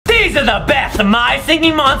These are the best My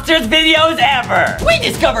Singing Monsters videos ever! We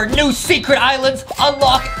discover new secret islands,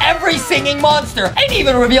 unlock every singing monster, and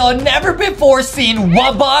even reveal a never-before-seen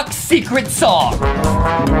Wubbox secret song.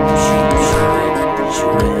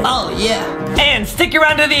 Oh, yeah. And stick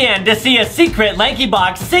around to the end to see a secret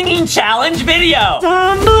LankyBox singing challenge video.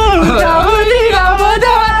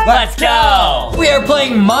 Let's go! We are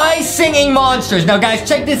playing My Singing Monsters. Now, guys,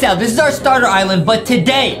 check this out. This is our starter island, but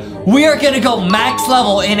today, we are gonna go max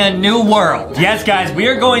level in a new world. Yes, guys, we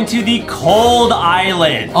are going to the Cold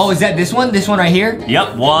Island. Oh, is that this one? This one right here?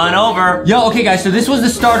 Yep, one over. Yo, okay, guys, so this was the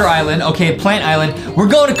starter island. Okay, plant island. We're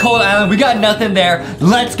going to Cold Island. We got nothing there.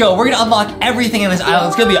 Let's go. We're gonna unlock everything in this island.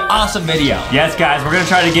 It's gonna be an awesome video. Yes, guys, we're gonna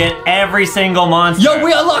try to get every single monster. Yo,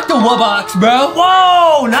 we unlocked the Wubbox, bro.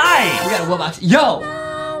 Whoa, nice. We got a Wubbox. Yo.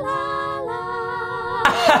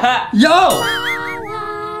 Yo.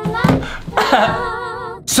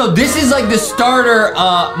 So this is like the starter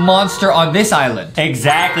monster on this island.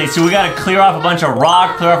 Exactly. So we gotta clear off a bunch of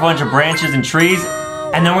rock, clear off a bunch of branches and trees,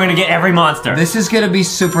 and then we're gonna get every monster. This is gonna be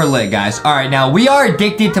super lit, guys. All right, now we are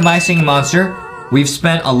addicted to My Singing Monster. We've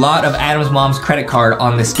spent a lot of Adam's mom's credit card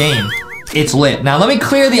on this game. It's lit. Now let me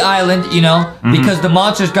clear the island, you know, because the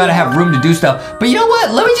monster's gotta have room to do stuff. But you know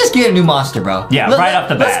what? Let me just get a new monster, bro. Yeah, right off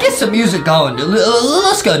the bat. Let's get some music going, dude.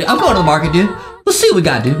 Let's go, dude. I'm going to the market, dude. Let's see what we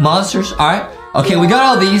got, dude. Monsters, all right. Okay, we got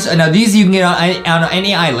all these. Now these you can get on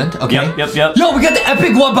any island, okay? Yep. Yo, we got the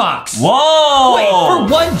epic Wubbox. Whoa! Wait, for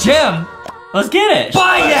 1 gem. Let's get it.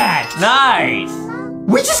 Buy that. Nice.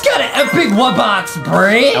 We just got an epic Wubbox,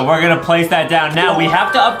 Bray. And we're gonna place that down. Now we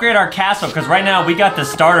have to upgrade our castle because right now we got the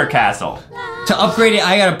starter castle. To upgrade it,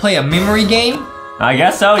 I gotta play a memory game. I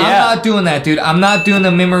guess so, yeah. I'm not doing that, dude. I'm not doing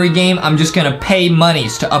the memory game. I'm just gonna pay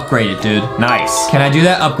monies to upgrade it, dude. Nice. Can I do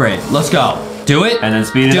that? Upgrade. Let's go. Do it. And then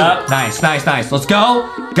speed it up. Nice. Let's go.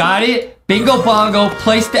 Got it. Bingo bongo.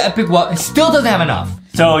 Place the epic Wubbox. It still doesn't have enough.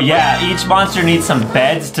 So yeah, each monster needs some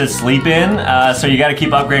beds to sleep in, so you gotta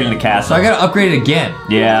keep upgrading the castle. So I gotta upgrade it again.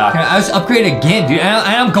 Yeah. I just upgrade it again, dude. And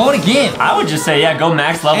I'm going again. I would just say, yeah, go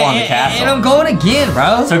max level on the castle. And I'm going again,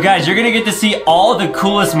 bro. So guys, you're gonna get to see all the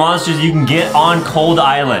coolest monsters you can get on Cold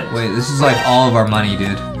Island. Wait, this is like all of our money,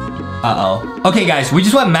 dude. Uh-oh. Okay, guys, we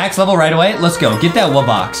just went max level right away. Let's go. Get that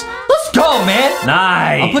Wubbox. Let's go, man.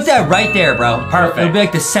 Nice. I'll put that right there, bro. Perfect. It'll be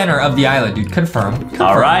like the center of the island, dude. Confirm.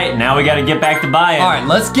 All right, now we gotta get back to buying. All right,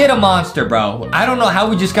 let's get a monster, bro. I don't know how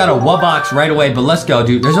we just got a Wubbox right away, but let's go,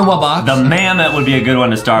 dude. There's a Wubbox. The mammoth would be a good one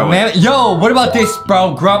to start with. Yo, what about this,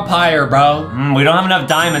 bro? Grumpire, bro. We don't have enough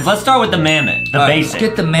diamonds. Let's start with the mammoth, the basic. Let's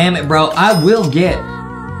get the mammoth, bro. I will get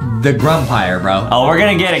the Grumpire, bro. Oh, we're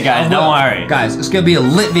gonna get it, guys. Don't worry. Guys, it's gonna be a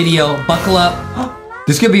lit video. Buckle up.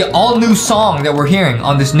 This is gonna be an all new song that we're hearing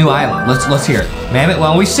on this new island. Let's hear it. Mammoth.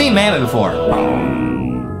 Well, we've seen Mammoth before.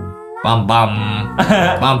 Bum bum.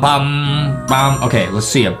 Bum bum bum. Okay, let's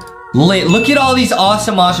see him. Look at all these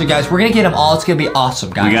awesome monsters, guys. We're gonna get them all. It's gonna be awesome,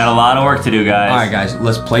 guys. We got a lot of work to do, guys. All right, guys.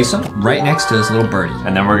 Let's place them right next to this little birdie.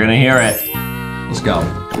 And then we're gonna hear it. Let's go.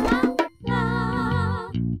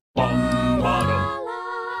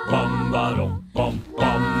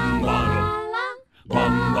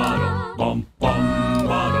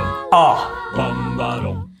 Oh.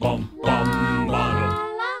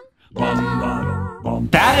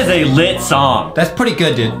 That is a lit song. That's pretty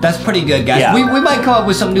good, dude. That's pretty good, guys. Yeah. We might come up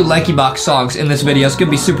with some new LankyBox songs in this video. It's gonna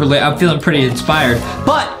be super lit. I'm feeling pretty inspired.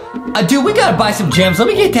 But, dude, we gotta buy some gems. Let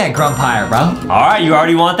me get that Grumpire, bro. All right, you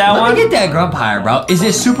already want that one? Let me get that Grumpire, bro. Is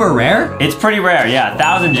it super rare? It's pretty rare, yeah.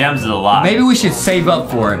 1,000 gems is a lot. Maybe we should save up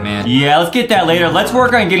for it, man. Yeah, let's get that later. Let's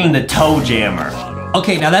work on getting the Toe Jammer.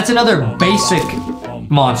 Okay, now that's another basic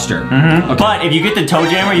monster. Okay. But if you get the Toe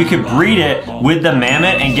Jammer, you can breed it with the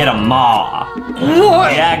mammoth and get a maw.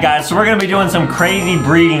 What? Yeah, guys, so we're gonna be doing some crazy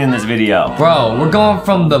breeding in this video. Bro, we're going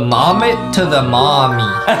from the mammoth to the mommy.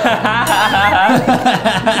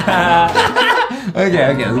 Okay,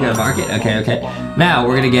 let's go to market. Okay. Now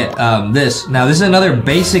we're gonna get this. Now this is another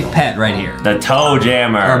basic pet right here. The Toe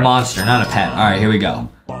Jammer. Or monster, not a pet. All right, here we go.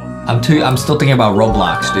 I'm still thinking about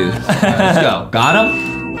Roblox, dude. All right, let's go. Got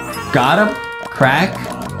him. Crack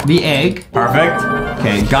the egg. Perfect.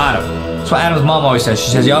 Okay, got him. That's what Adam's mom always says. She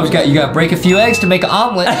says you gotta break a few eggs to make an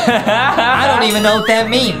omelet. I don't even know what that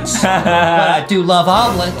means. But I do love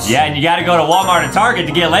omelets. Yeah, and you gotta go to Walmart and Target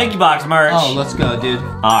to get LankyBox merch. Oh, let's go, dude.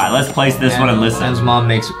 All right, let's place this one and listen. Adam's mom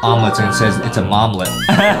makes omelets and says it's a momlet.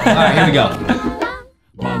 All right, here we go.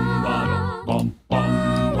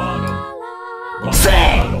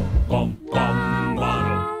 Sing!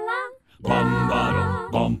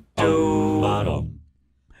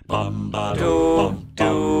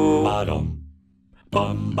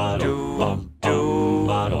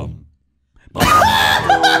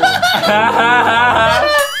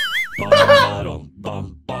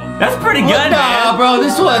 That's pretty good, Nah, man. bro,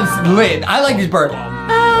 this one's lit. I like this bird.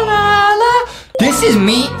 This is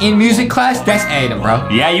me in music class. That's Adam, bro.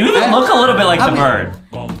 Yeah, you even look a little bit like the bird.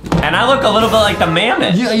 And I look a little bit like the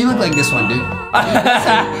mammoth. You look like this one, dude.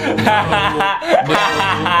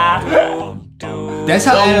 That's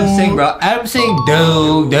how Adam sing, bro. Adam sing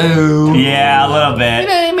do. Yeah, a little You bit.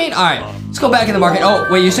 know what I mean? All right, let's go back in the market. Oh,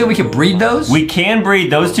 wait, you said we could breed those? We can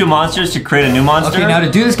breed those two monsters to create a new monster. Okay, now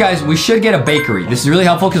to do this, guys, we should get a bakery. This is really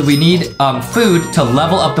helpful because we need food to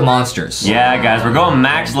level up the monsters. Yeah, guys, we're going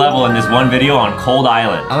max level in this one video on Cold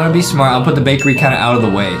Island. I'm gonna be smart. I'll put the bakery kind of out of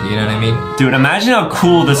the way. You know what I mean? Dude, imagine how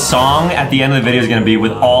cool the song at the end of the video is gonna be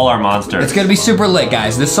with all our monsters. It's gonna be super lit,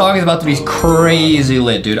 guys. This song is about to be crazy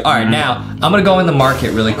lit, dude. All right, now I'm gonna go in the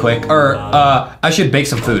market really quick. Or I should bake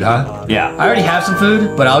some food, huh? Yeah. I already have some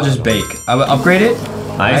food, but I'll just bake. I will upgrade it.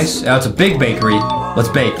 Nice. Now it's a big bakery. Let's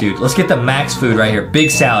bake, dude. Let's get the max food right here.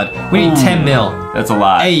 Big salad. We need 10 mil. That's a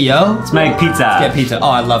lot. Hey, yo. Let's make pizza. Let's get pizza. Oh,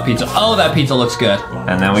 I love pizza. Oh, that pizza looks good.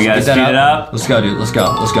 And then we gotta Get that speed it up. Let's go, dude. Let's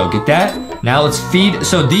go. Let's go. Get that. Now let's feed.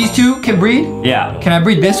 So these two can breed? Yeah. Can I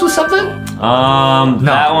breed this with something? No,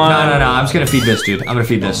 that one. No. I'm just gonna feed this, dude. I'm gonna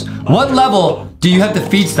feed this. What level do you have to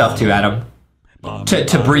feed stuff to, Adam?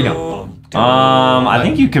 To breed them? I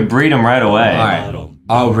think you could breed them right away. All right.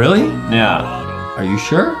 Oh, really? Yeah. Are you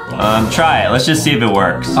sure? Try it. Let's just see if it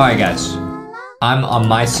works. All right, guys. I'm on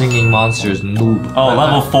my singing monsters noob. Oh,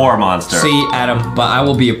 level 4 monster. See, Adam, but I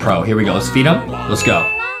will be a pro. Here we go. Let's feed them. Let's go.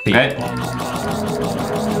 Feed. Okay.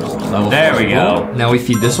 Level There 4. we go. Now we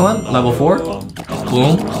feed this one. Level 4. Boom.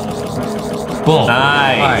 Boom.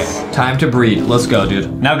 Nice. All right. Time to breed. Let's go,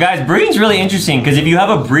 dude. Now, guys, breeding's really interesting because if you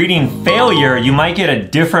have a breeding failure, you might get a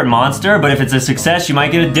different monster, but if it's a success, you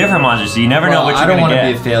might get a different monster, so you never know what you're gonna get. I don't want to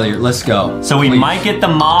be a failure. Let's go. So we might get the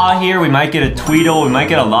Maw here, we might get a Tweedle, we might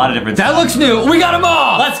get a lot of different That looks new. We got a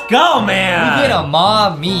maw. Let's go, man! We get a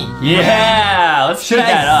maw me. Yeah, let's speed Should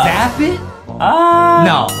that I up. zap it?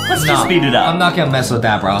 No. Let's no. just speed it up. I'm not gonna mess with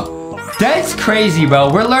that, bro. That's crazy, bro.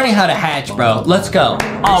 We're learning how to hatch, bro. Let's go.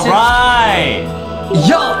 All right.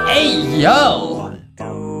 Yo, hey, yo.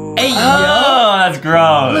 Hey, yo. Oh, that's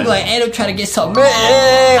gross. Look like Adam trying to get some.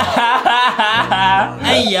 Hey,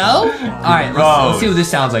 yo. All right, let's see what this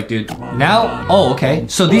sounds like, dude. Now, oh, okay.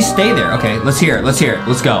 So these stay there. Okay, let's hear it. Let's hear it.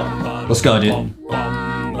 Let's go. Let's go, dude.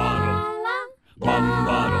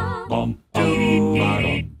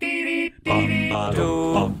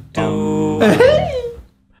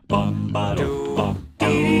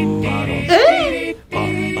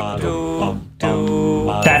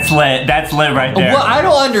 That's lit right there. What I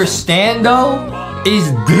don't understand though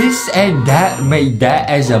is this and that made that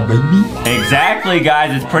as a baby. Exactly,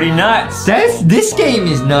 guys. It's pretty nuts. This game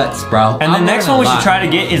is nuts, bro. And the next one we should try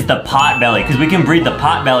to get is the pot belly, because we can breed the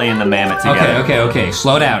pot belly and the mammoth together. Okay.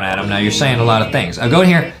 Slow down, Adam. Now you're saying a lot of things. I'll go in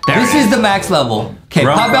here. This is the max level. Okay,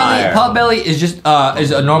 Run fire. pot belly is just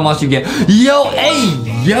is a normal monster you get. Yo, hey,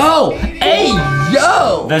 yo.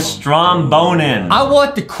 The Strombonin. I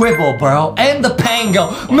want the Quibble, bro, and the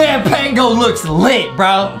Pango. Man, Pango looks lit,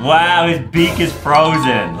 bro. Wow, his beak is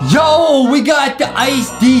frozen. Yo, we got the Ice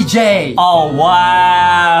DJ. Oh,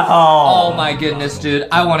 wow. Oh my goodness, dude.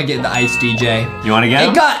 I want to get the Ice DJ. You want to get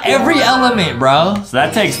him? It got every element, bro. So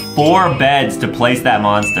that takes 4 beds to place that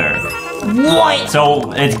monster. What?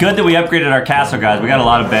 So it's good that we upgraded our castle, guys. We got a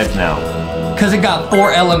lot of beds now. Because it got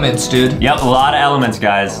 4 elements, dude. Yep, a lot of elements,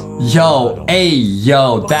 guys. Yo, hey,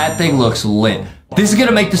 yo, that thing looks lit. This is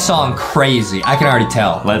gonna make the song crazy. I can already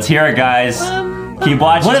tell. Let's hear it, guys. Keep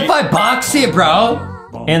watching. What if I box it, bro?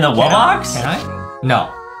 In the what box? Can I? No.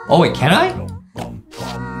 Oh, wait, can I?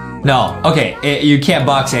 No. Okay, you can't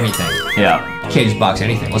box anything. Yeah. You can't just box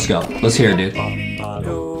anything. Let's go. Let's hear it, dude. It's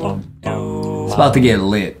about to get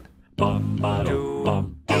lit.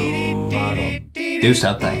 Do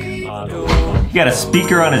something. He got a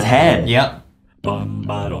speaker on his head. Yep.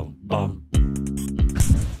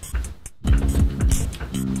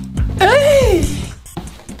 Hey!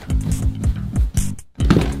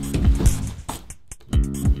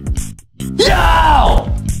 Yo!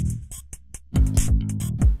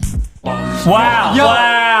 Wow, Yo,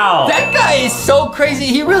 wow. That guy is so crazy.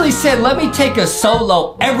 He really said, let me take a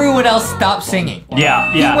solo. Everyone else stopped singing.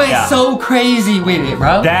 Yeah. He went so crazy with it,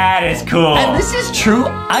 bro. That is cool. And this is true.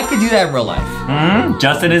 I could do that in real life.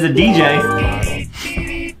 Justin is a DJ.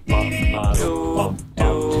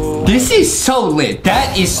 This is so lit.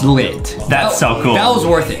 That is lit. That's so cool. That was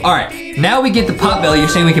worth it. All right. Now we get the pot belly. You're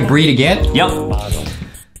saying we can breed again? Yep.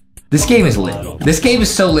 This game is lit. This game is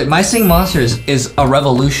so lit. My Singing Monsters is a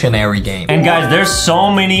revolutionary game. And guys, there's so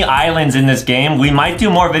many islands in this game. We might do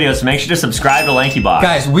more videos, so make sure to subscribe to LankyBox.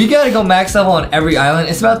 Guys, we gotta go max level on every island.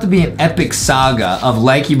 It's about to be an epic saga of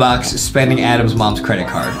LankyBox spending Adam's mom's credit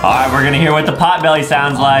card. All right, we're gonna hear what the potbelly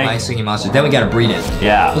sounds like. My Singing Monsters. Then we gotta breed it.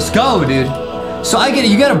 Yeah. Let's go, dude. So I get it,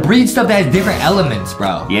 you gotta breed stuff that has different elements,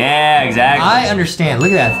 bro. Yeah, exactly. I understand. Look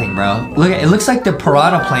at that thing, bro. Look at it. Looks like the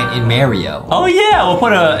piranha plant in Mario. Oh yeah, we'll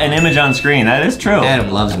put an image on screen. That is true. Adam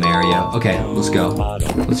loves Mario. Okay, let's go.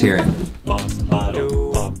 Let's hear it.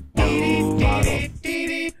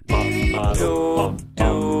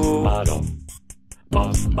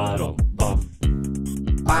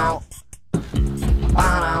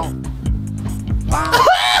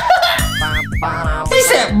 He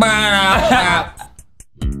said,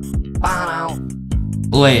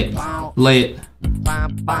 lit, lit.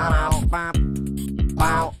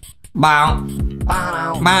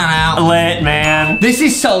 Lit, man. This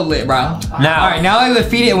is so lit, bro. Now, all right, now I'm gonna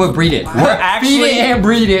feed it and we'll breed it. We're actually feed it and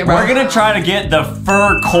breed it, bro. We're gonna try to get the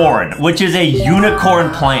fur corn, which is a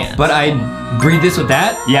unicorn plant. But I breed this with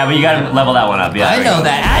that? Yeah, but you gotta level that one up. Yeah, I know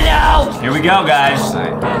that. I know. Here we go, guys. All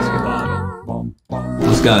right,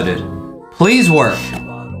 let's go, dude. Please work.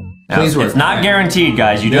 Please work. It's not guaranteed,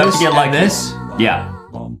 guys. You do have to get like this. Yeah.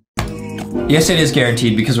 Yes, it is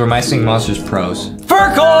guaranteed because we're My Singing Monsters pros.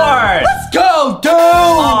 Fur corn! Let's go, dude!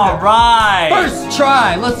 All right. First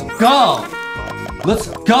try. Let's go. Let's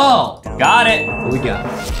go. Got it. What we got?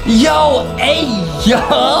 Yo, hey, yo!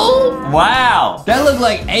 Wow. That looked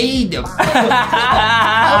like a.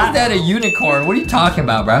 How is that a unicorn? What are you talking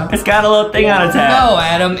about, bro? It's got a little thing on its head. No,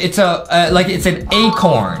 Adam. It's a like it's an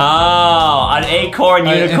acorn. Oh, an acorn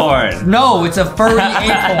unicorn. No, it's a furry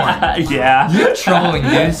acorn. Yeah. You're trolling,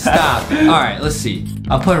 dude. Stop. All right, let's see.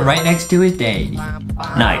 I'll put it right next to his daddy.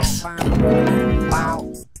 Nice.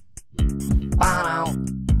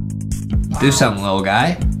 Do something, little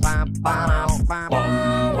guy.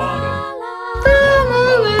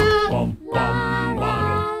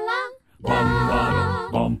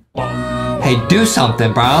 Hey, do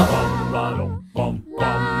something, bro.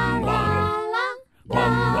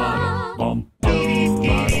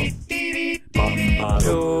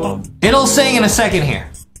 It'll sing in a second here.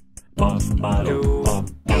 Do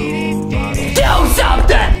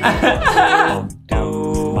something!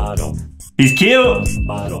 He's cute.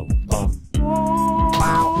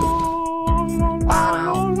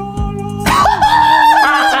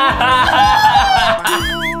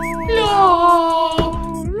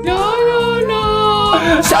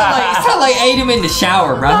 Sound like I ate him in the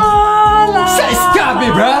shower, bro. Stop me,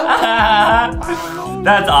 bro.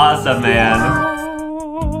 That's awesome, man.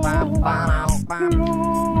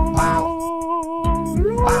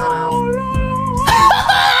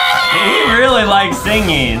 He really likes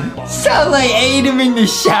singing. Sound like I ate him in the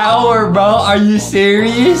shower, bro. Are you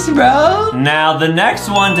serious, bro? Now, the next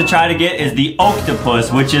one to try to get is the octopus,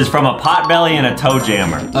 which is from a potbelly and a toe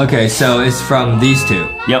jammer. Okay, so it's from these two.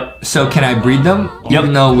 Yep. So can I breed them? Yep.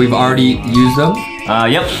 Even though we've already used them?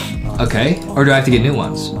 Yep. Okay. Or do I have to get new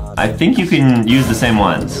ones? I think you can use the same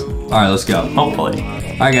ones. All right, let's go. Hopefully.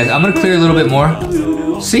 All right, guys, I'm gonna clear a little bit more.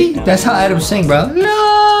 See? That's how Adam sing, bro.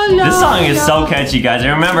 This song is so catchy, guys.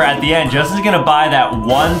 And remember, at the end, Justin's gonna buy that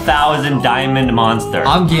 1,000 diamond monster.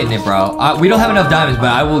 I'm getting it, bro. We don't have enough diamonds, but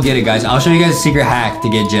I will get it, guys. I'll show you guys a secret hack to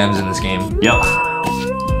get gems in this game. Yep.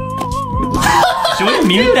 Should we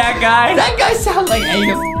mute that guy? That guy sounds like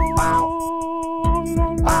Adam.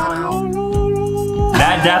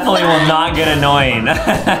 That definitely will not get annoying.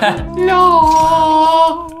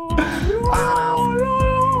 No.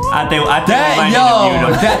 I think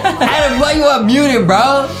Adam, why you want to mute him,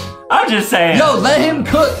 bro? I'm just saying. Yo, let him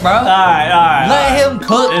cook, bro. All right. Let him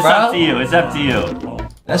cook, it's bro. It's up to you. It's up to you.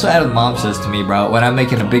 That's what Adam's mom says to me, bro. When I'm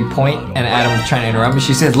making a big point and Adam's trying to interrupt me,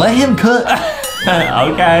 she says, "Let him cook."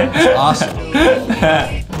 Okay. That's awesome.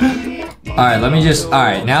 All right, let me just. All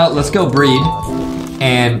right, now let's go breed.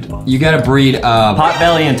 And you gotta breed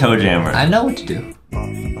potbelly and toe jammer. I know what to do.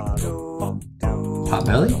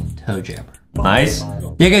 Potbelly, toe jammer. Nice.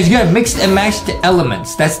 Yeah, guys, you gotta mix and match the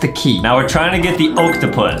elements. That's the key. Now we're trying to get the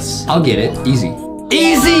octopus. I'll get it. Easy.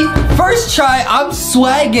 Easy! First try, I'm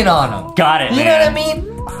swagging on him. Got it, You know what I mean?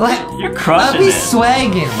 Like, you're crushing I'll be it.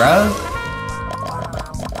 swagging, bro.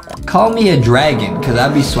 Call me a dragon, because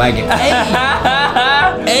I'll be swagging. Hey!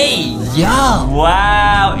 Hey, yo!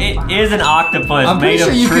 Wow, it is an octopus made of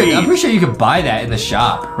trees. I'm pretty sure you could buy that in the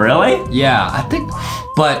shop. Really? Yeah, I think.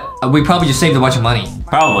 But we probably just saved a bunch of money.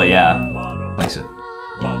 Probably, yeah. Place it.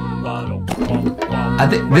 I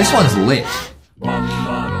think this one's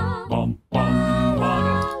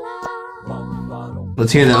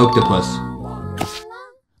Let's hear the octopus.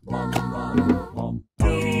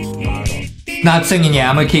 Not singing yet.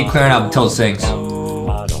 I'm gonna keep clearing up until it sings.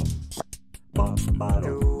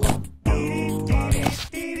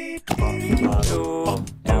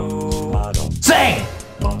 Sing!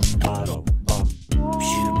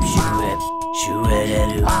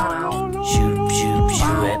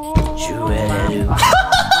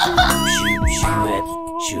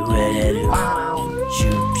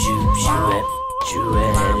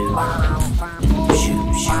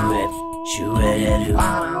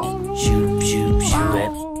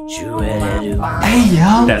 Hey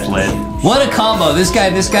yo! That's lit. What a combo! This guy,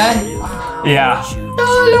 this guy. Yeah.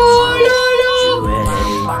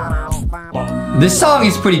 This song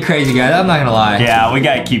is pretty crazy, guys. I'm not gonna lie. Yeah, we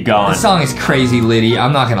gotta keep going. This song is crazy litty.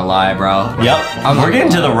 I'm not gonna lie, bro. Yep. We're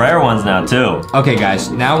getting to the rare ones now too. Okay, guys.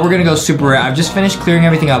 Now we're gonna go super rare. I've just finished clearing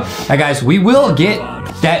everything up. Now, guys, we will get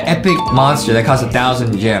that epic monster that costs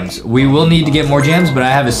 1,000 gems. We will need to get more gems, but I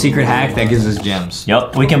have a secret hack that gives us gems.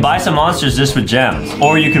 Yep. We can buy some monsters just with gems,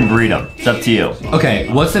 or you can breed them. It's up to you. Okay,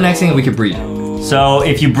 what's the next thing we could breed? So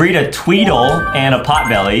if you breed a Tweedle and a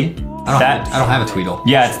Potbelly, I don't have a Tweedle.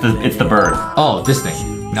 Yeah, it's the bird. Oh, this thing.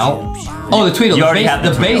 No. Oh, the Tweedle. You already have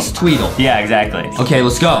the base Tweedle. Yeah, exactly. Okay,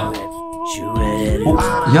 let's go.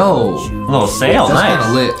 Yo. A little sail, That's nice. kind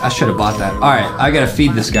of lit. I should have bought that. All right, I gotta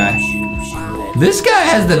feed this guy. This guy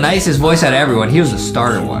has the nicest voice out of everyone. He was the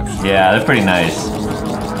starter one. Yeah, they're pretty nice.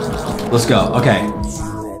 Let's go. Okay.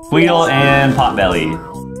 Tweedle and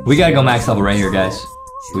Potbelly. We gotta go max level right here, guys.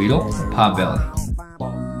 Tweedle, Potbelly.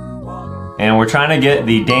 And we're trying to get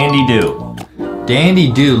the Dandy Do. Dandy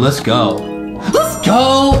Do, let's go. Let's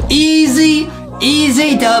go! Easy,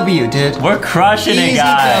 easy W, dude. We're crushing it, Easy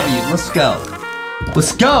guys. W, let's go.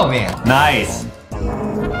 Let's go, man. Nice.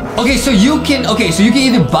 Okay, so you can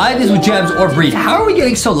either buy this with gems or breed. How are we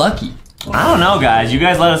getting so lucky? I don't know, guys. You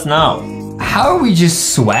guys let us know. How are we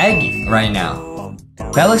just swagging right now?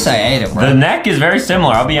 That looks like I ate it, bro. The neck is very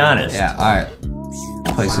similar, I'll be honest. Yeah, alright.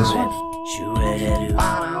 Place this one.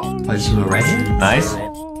 Place this one right here. Nice.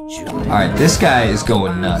 Alright, this guy is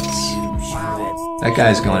going nuts. That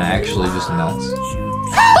guy's going actually just nuts.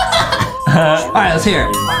 Alright, let's hear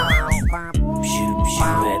it.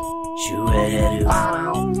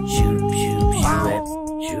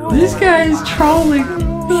 This guy is trolling.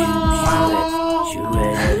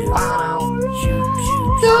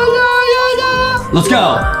 Let's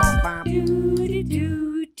go.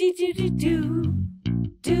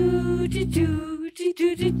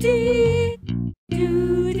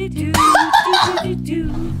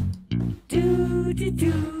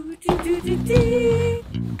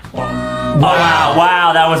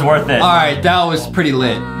 Wow, that was worth it. Alright, that was pretty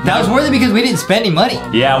lit. That was worth it because we didn't spend any money.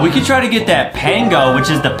 Yeah, we could try to get that Pango, which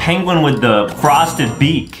is the penguin with the frosted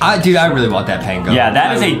beak. Dude, I really want that Pango. Yeah,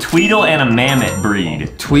 that is a Tweedle and a Mammoth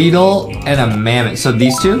breed. Tweedle and a Mammoth. So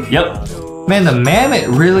these two? Yep. Man, the Mammoth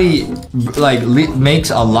really makes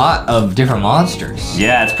a lot of different monsters.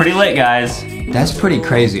 Yeah, it's pretty lit, guys. That's pretty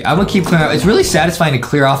crazy. I'm gonna keep clearing up. It's really satisfying to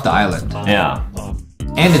clear off the island. Yeah.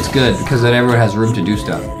 And it's good because then everyone has room to do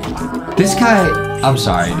stuff. This guy, I'm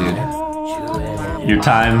sorry, dude. Your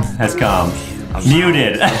time has come.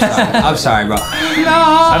 Muted. I'm sorry, bro.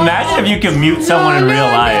 Imagine if you could mute someone in real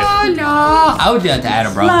life. I would do that to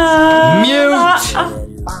Adam, bro. Mute.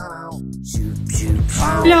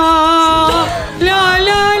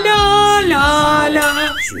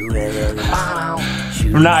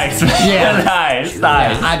 Nice. Yeah. nice.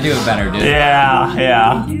 I do it better, dude.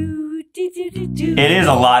 Yeah. It is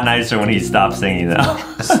a lot nicer when he stops singing, though.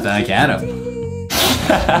 Stuck Adam. You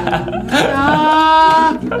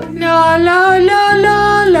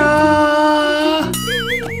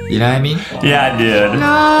know what I mean? Yeah, dude.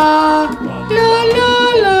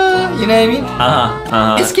 You know what I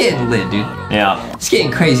mean? It's getting lit, dude. Yeah. It's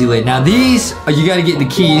getting crazy lit. Now these, you gotta get the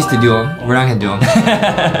keys to do them. We're not gonna do them.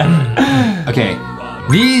 Okay.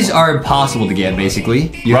 These are impossible to get, basically.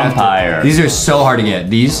 These are so hard to get.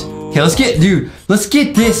 These. Okay, let's get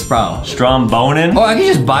this, bro. Strombonin? Oh, I can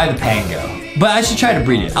just buy the Pango. But I should try to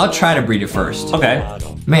breed it. I'll try to breed it first. Okay.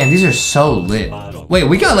 Man, these are so lit. Wait,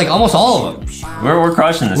 we got like almost all of them. We're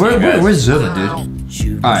crushing this game, guys. We're zooming,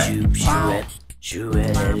 dude. Alright.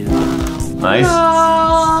 Nice.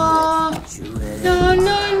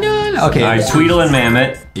 Okay. Alright, Tweedle and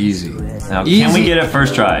Mammoth. Easy. Now, can we get it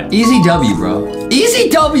first try? Easy W, bro. Easy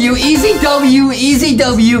W, easy W, easy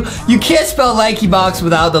W. You can't spell LankyBox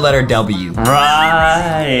without the letter W.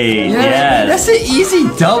 Right. Yes. That's an easy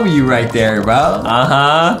W right there, bro.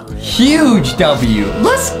 Huge W.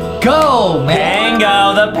 Let's go, man.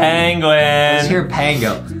 Pango the penguin. Let's hear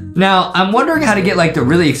Pango. Now, I'm wondering how to get like the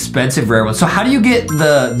really expensive rare one. So how do you get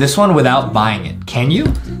this one without buying it? Can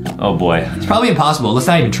you? Oh boy. It's probably impossible. Let's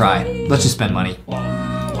not even try. Let's just spend money. All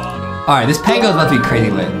right, this Pango is about to be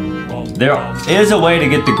crazy lit. There is a way to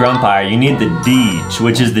get the Grumpire. You need the Deej,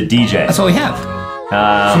 which is the DJ. That's what we have.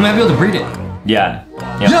 So we might be able to breed it. Yeah.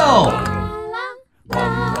 Yep. Yo!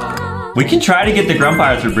 We can try to get the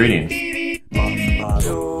Grumpire through breeding.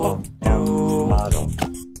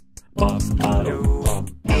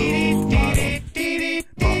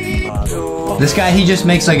 This guy, he just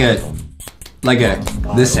makes like a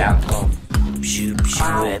this sound. You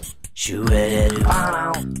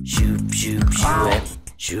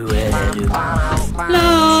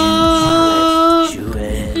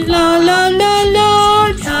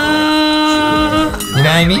know what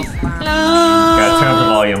I mean? Gotta turn up the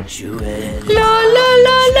volume.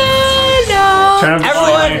 Turn up the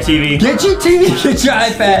volume on your TV. Get your TV, get your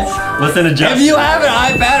iPad. Listen to Justin. If you have an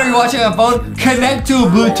iPad or you're watching on a phone, connect to a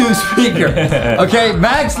Bluetooth speaker. Okay,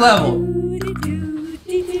 max level.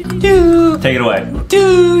 Take it away.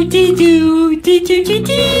 Keep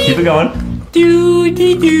it going.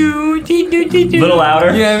 Little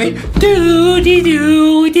louder. You know what I mean?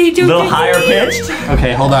 Little higher pitched.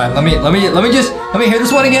 Okay, hold on. Let me hear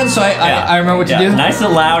this one again so I remember what to do. Nice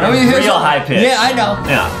and loud and real high pitched. Yeah, I know.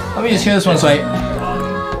 Yeah. Let me just hear this one so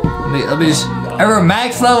let me just ever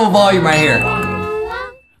max level volume right here.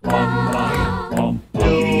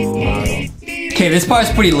 Okay, this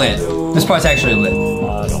part's pretty lit. This part's actually lit.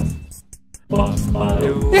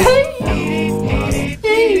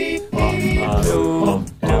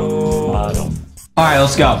 Alright,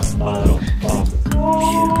 let's go.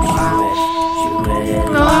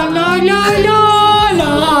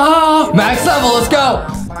 Max level, let's go.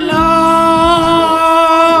 You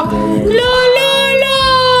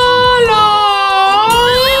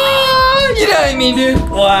know what I mean, dude?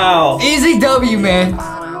 Wow. Easy W, man.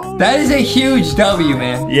 That is a huge W,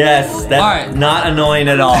 man. Yes, that's not annoying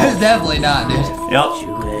at all. It's definitely not, dude. Yep.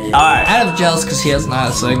 Alright. Adam's jealous because he has not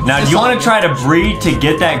a thing. Now, do you want to try to breed to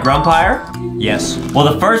get that Grumpire? Yes. Well,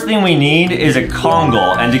 the first thing we need is a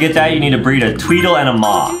Kongle, and to get that, you need to breed a Tweedle and a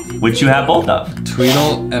Maw, which you have both of.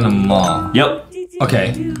 Tweedle and a Maw. Yep.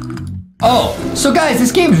 Okay. Oh, so guys,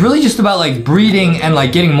 this game is really just about like breeding and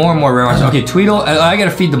like getting more and more rare ones. Okay, Tweedle, I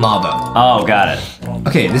gotta feed the Maw though. Oh, got it.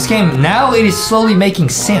 Okay, this game, now it is slowly making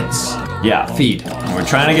sense. Yeah. Feed. We're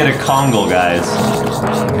trying to get a Kongle, guys.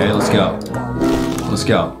 Okay, let's go. Let's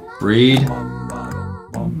go. Breed.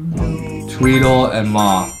 Tweedle and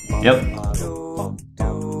Maw. Yep.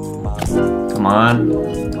 Come on.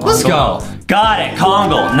 Let's go. Got it,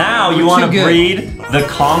 Kongle. Now you want to breed the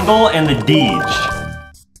Kongle and the Deej.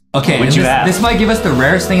 Okay, which you have. This might give us the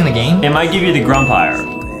rarest thing in the game. It might give you the Grumpire.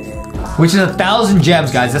 Which is 1,000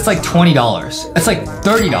 gems, guys. That's like $20. That's like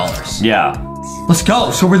 $30. Yeah. Let's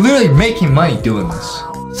go. So we're literally making money doing this.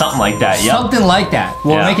 Something like that, yeah. Something like that.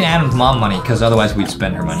 Well, we're making Adam's mom money because otherwise we'd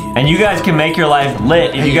spend her money. And you guys can make your life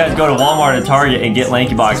lit if you guys go to Walmart and Target and get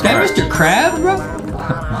LankyBox World. Is that Mr. Krabs, bro?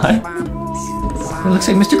 What? It looks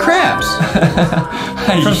like Mr. Krabs.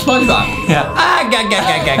 From SpongeBob. Yeah. Ah, ga.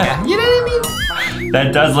 You know what I mean?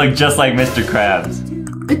 That does look just like Mr. Krabs.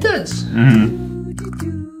 It does. Mm-hmm.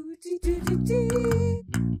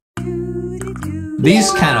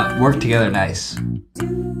 These kind of work together nice.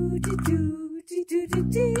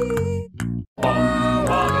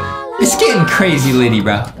 It's getting crazy litty,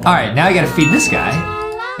 bro. Alright, now I gotta feed this guy.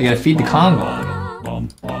 I gotta feed the Kongle.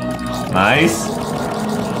 Nice.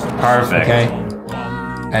 Perfect. Okay.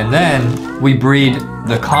 And then we breed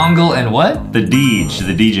the Kongle and what? The Deej,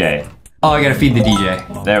 the DJ. Oh, I gotta feed the DJ.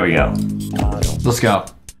 There we go. Let's go.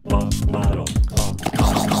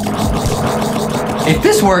 If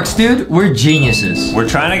this works, dude, we're geniuses. We're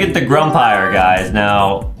trying to get the Grumpire, guys.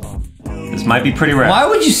 Now, this might be pretty rare. Why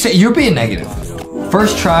would you say you're being negative?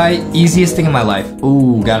 First try, easiest thing in my life.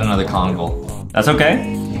 Ooh, got another Kongle. That's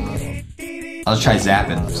okay. I'll try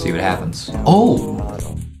zapping, see what happens. Oh,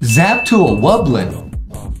 zap to a Wublin.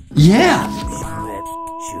 Yeah.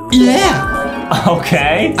 Yeah.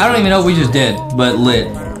 Okay. I don't even know what we just did, but lit.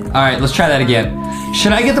 All right, let's try that again.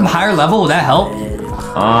 Should I get them higher level? Will that help?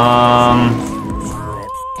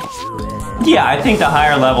 Yeah, I think the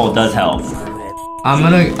higher level does help. I'm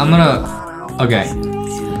gonna, okay.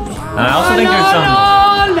 And I also think there's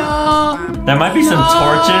there might be some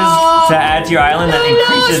torches to add to your island that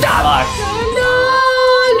increases luck.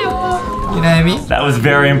 You know what I mean? That was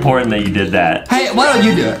very important that you did that. Hey, why don't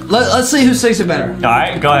you do it? Let's see who sings it better. All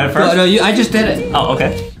right, go ahead first. No, I just did it. Oh,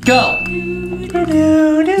 okay. Go.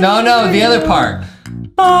 No, the other part.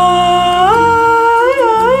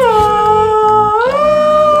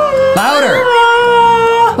 Louder.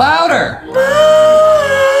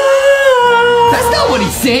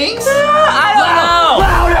 sings? I don't know.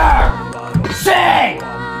 Louder! Sing!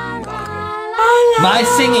 My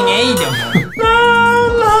singing aid him.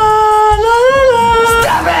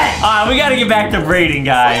 Stop it! Alright, we gotta get back to breeding,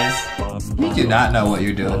 guys. You do not know what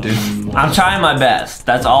you're doing, dude. I'm trying my best.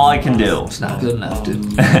 That's all I can do. It's not good enough, dude.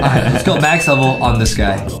 Alright, let's go max level on this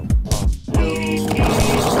guy.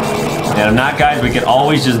 And if not, guys, we can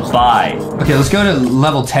always just buy. Okay, let's go to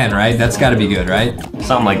level 10, right? That's gotta be good, right?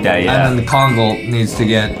 Something like that, yeah. And then the Kongle needs to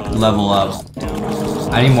get level up.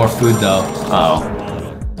 I need more food, though. Oh.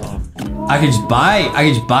 I could just buy,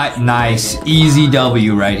 nice. Easy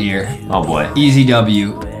W right here. Oh, boy. Easy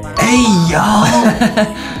W. Hey, yo!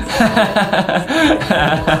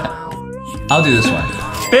 I'll do this one.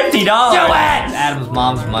 $50. Do it! Adam's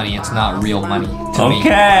mom's money. It's not real money to me.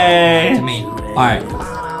 Okay. To me. All right.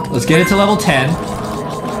 Let's get it to level 10.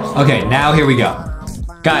 Okay, now here we go.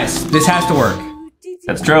 Guys, this has to work.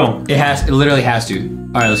 That's true. It literally has to.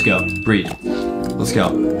 All right, let's go. Breed. Let's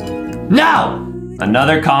go. No!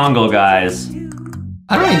 Another Kongle, guys.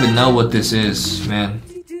 I don't even know what this is, man.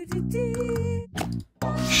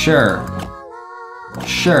 Sure.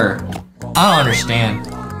 Sure. I don't understand.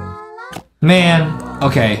 Man,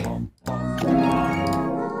 okay.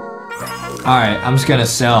 Alright, I'm just gonna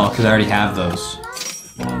sell because I already have those.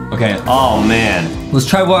 Okay. Oh, man. Let's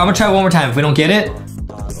try. I'm gonna try one more time. If we don't get it,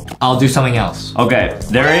 I'll do something else. Okay,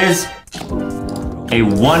 there is a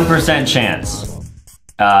 1% chance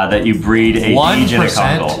that you breed a Deej and a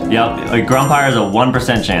Kongle. Yep, a Grumpire is a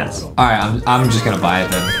 1% chance. Alright, I'm just gonna buy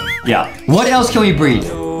it then. Yeah. What else can we breed?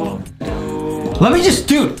 Let me just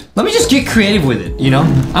get creative with it, you know?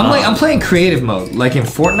 I'm playing creative mode, like in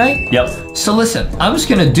Fortnite. Yep. So listen, I'm just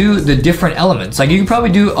gonna do the different elements. Like you can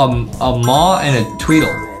probably do a Maw and a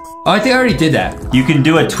Tweedle. Oh, I think I already did that. You can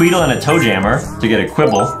do a Tweedle and a Toe Jammer to get a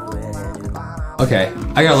Quibble. Okay,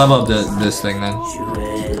 I gotta level up this thing then.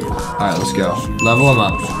 Alright, let's go. Level them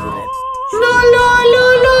up. La la la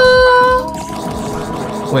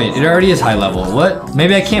la! Wait, it already is high level. What?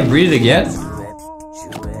 Maybe I can't breed it again?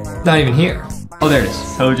 Not even here. Oh, there it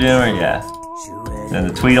is. Toe Jammer, yeah. Then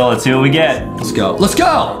the Tweedle, let's see what we get. Let's go. Let's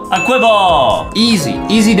go! A Quibble! Easy.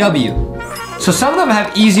 Easy W. So some of them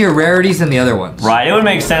have easier rarities than the other ones. Right, it would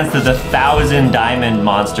make sense that the 1,000 diamond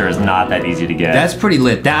monster is not that easy to get. That's pretty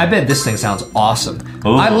lit. I bet this thing sounds awesome.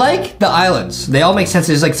 Ooh. I like the islands. They all make sense.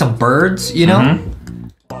 There's like some birds, you know?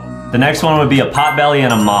 Mm-hmm. The next one would be a Potbelly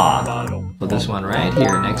and a Maw. Put this one right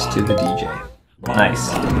here next to the DJ. Nice.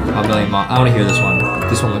 Potbelly and Maw. I want to hear this one.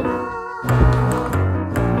 This one.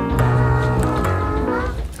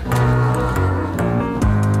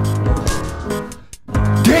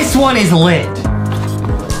 This one is lit.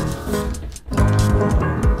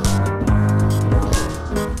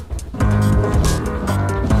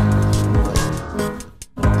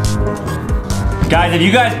 Guys, if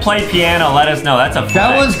you guys play piano, let us know. That's a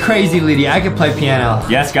That one's crazy, Liddy. I could play piano.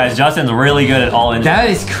 Yes, guys, Justin's really good at all instruments. That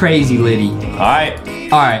is crazy, Liddy. Alright.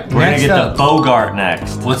 Alright, We're gonna get the Bogart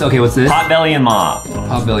next. What's this? Potbelly and Maw.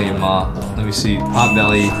 Potbelly and Maw. Let me see.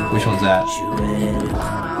 Potbelly. Which one's that?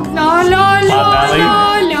 La la la Potbelly.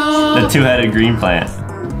 la la. The two-headed green plant.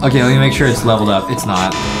 Okay, let me make sure it's leveled up. It's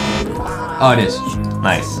not. Oh, it is.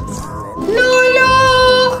 Nice. La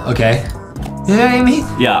la. Okay. You know what I mean?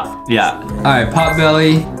 Yeah, yeah. Alright,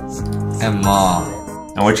 Potbelly and Maw.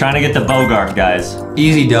 And we're trying to get the Bogart, guys.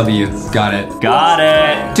 Easy W. Got it. Got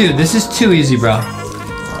it. Dude, this is too easy, bro.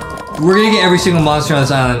 We're gonna get every single monster on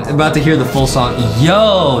this island. About to hear the full song.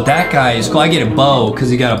 Yo, that guy is cool. I get a bow, because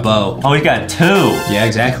he got a bow. Oh, we got 2. Yeah,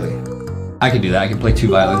 exactly. I can do that. I can play 2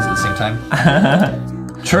 violins at the same time.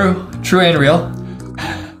 True. True and real.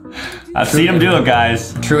 I've seen him do it,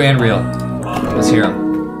 guys. True and real. Let's hear him.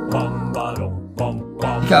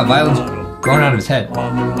 He got violins growing out of his head.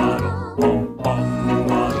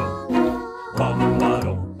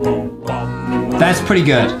 That's pretty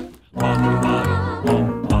good.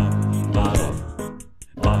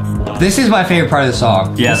 This is my favorite part of the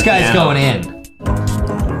song. Yeah, this guy's going in.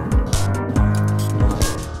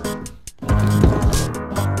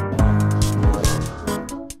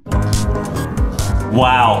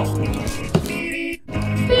 Wow.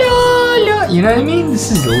 You know what I mean?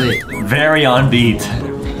 This is lit. Very on beat.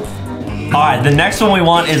 Alright, the next one we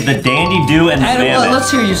want is the Dandy Do and the Mammoth. Let's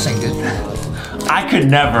hear you sing, dude. I could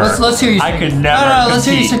never. Let's hear you sing. I could never. No, let's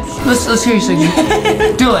hear you sing. Let's hear you sing.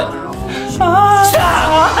 Do it. Stop!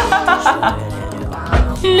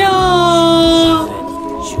 La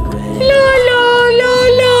la la la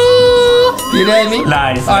la. You know what I mean?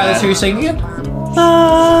 Nice. Alright, let's hear you sing again.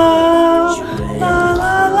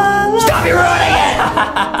 Stop you ruining it!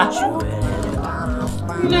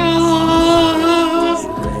 La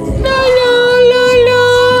la la la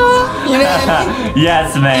la. man?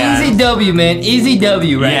 Yes, man. Easy W, man. Easy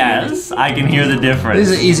W, right? Yes, I can hear the difference. This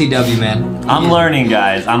is an easy W, man. I'm learning,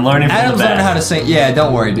 guys. I'm learning from Adam's the best. learning how to sing. Yeah,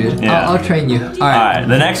 don't worry, dude. Yeah. I'll train you. All right. All right.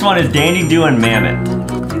 The next one is Dandy Do and Mammoth.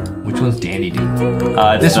 Which one's Dandy Do?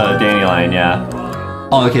 It's This the one. dandelion, yeah.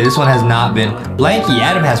 Oh, okay. This one has not been. Blanky.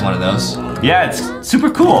 Adam has one of those. Yeah, it's super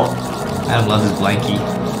cool. Adam loves his blankie.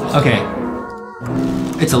 Okay.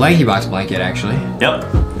 It's a LankyBox blanket, actually. Yep.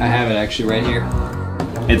 I have it actually right here.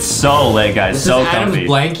 It's so lit, guys. This so is Adam's comfy.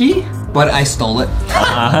 blankie, but I stole it.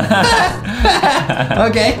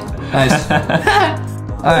 Okay. Nice.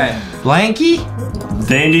 All right. Blankie?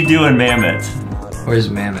 Dandy Do and Mammoth. Where's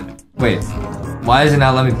Mammoth? Wait. Why does it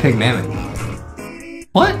not let me pick Mammoth?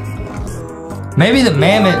 What? Maybe the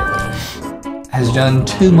Mammoth has done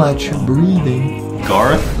too much breathing.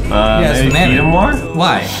 Garth? Yes, maybe Mammoth. feed him more?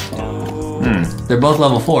 Why? They're both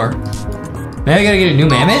level 4. Maybe I gotta get a new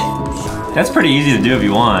Mammoth? That's pretty easy to do if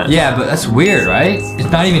you want. Yeah, but that's weird, right? It's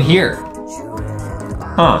not even here.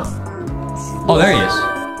 Huh. Oh, there he is.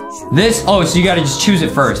 This, oh, so you gotta just choose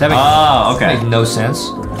it first. That makes, Oh, okay. makes no sense.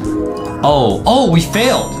 Oh, we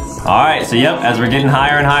failed. All right, so yep, as we're getting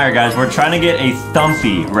higher and higher, guys, we're trying to get a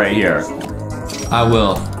Thumpy right here. I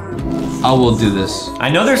will do this. I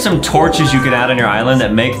know there's some torches you can add on your island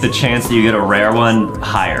that make the chance that you get a rare one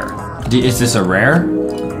higher. Is this a rare?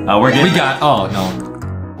 We're getting. We got, oh, no.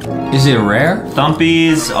 Is it a rare?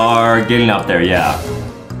 Thumpies are getting up there, yeah.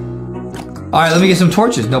 All right, let me get some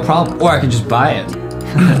torches, no problem. Or I could just buy it.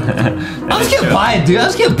 I was gonna buy it, dude. I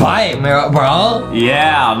was gonna buy it, bro.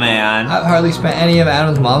 Yeah, man. I've hardly spent any of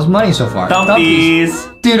Adam's mom's money so far.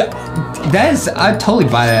 Thumpies. Dude, I'd totally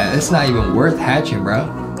buy that. It's not even worth hatching, bro.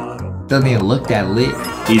 Doesn't even look that lit.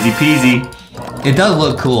 Easy peasy. It does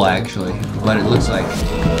look cool, actually, but it looks like,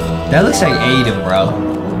 that looks like Aiden, bro. I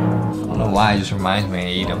don't know why, it just reminds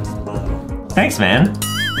me of Aiden. Thanks, man.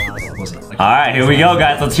 All right, here we go,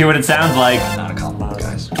 guys. Let's hear what it sounds like. Not a compliment,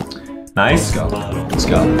 guys. Nice. Let's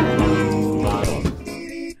go.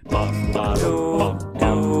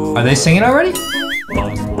 Are they singing already?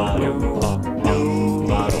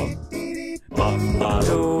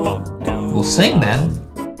 We'll sing then.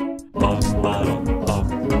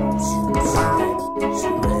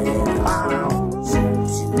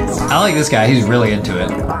 I like this guy, he's really into it.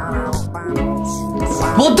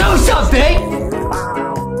 We'll do something!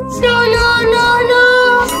 No!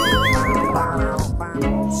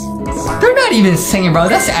 They're not even singing, bro.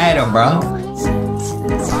 That's Adam, bro.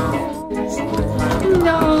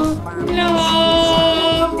 No.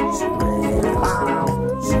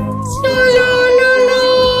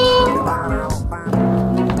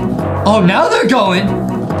 Oh, now they're going.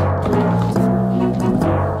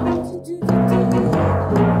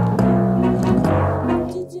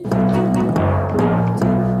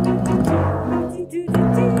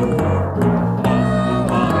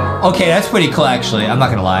 Okay, that's pretty cool, actually. I'm not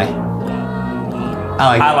gonna lie.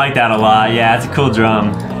 I like that a lot. Yeah, it's a cool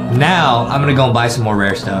drum. Now, I'm gonna go and buy some more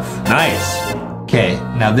rare stuff. Nice. Okay,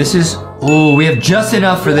 now this is... Oh, we have just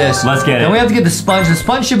enough for this. Let's get it. Then we have to get the sponge. The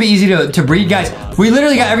sponge should be easy to breed. Guys, we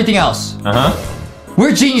literally got everything else. Uh-huh.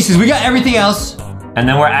 We're geniuses. We got everything else. And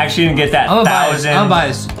then we're actually gonna get that I'm gonna buy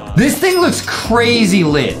this. This thing looks crazy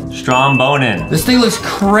lit. Strombonin. This thing looks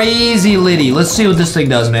crazy litty. Let's see what this thing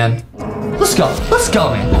does, man. Let's go,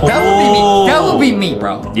 man. That would be me. That would be me,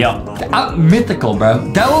 bro. Yep. Mythical, bro.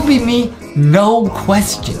 That would be me, no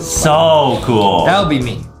questions. So cool. That would be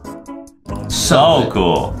me. So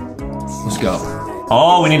cool. Let's go.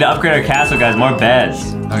 Oh, we need to upgrade our castle, guys. More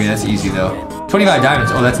beds. Okay, that's easy though. 25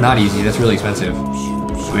 diamonds. Oh, that's not easy. That's really expensive. Do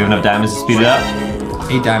we have enough diamonds to speed it up?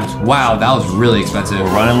 8 diamonds. Wow, that was really expensive. We're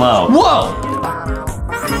running low. Whoa!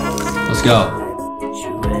 Let's go.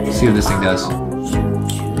 Let's see what this thing does.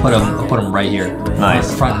 I'll put him right here.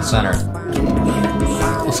 Nice. Front and center.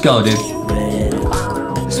 Let's go, dude.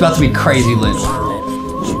 It's about to be crazy lit.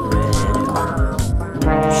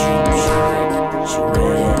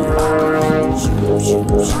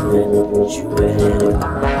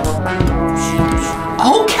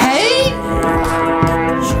 Okay.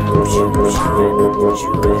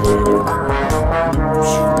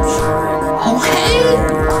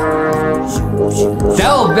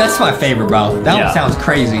 That's my favorite, bro. That one sounds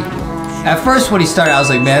crazy. At first, when he started, I was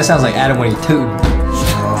like, man, that sounds like Adam when he's tooting.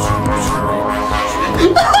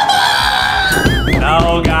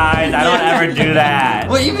 No, guys, I don't ever do that.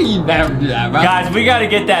 What do you mean you never do that, bro? Guys, we gotta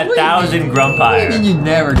get that 1,000 Grumpire. What do you mean you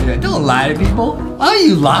never do that? Don't lie to people. Why do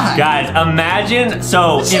you lie? Guys, imagine,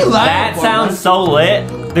 so What if you lying that for, sounds man? so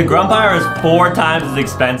lit, the Grumpire is 4 times as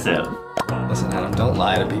expensive. Listen, Adam, Don't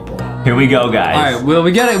lie to people. Here we go, guys. All right, well,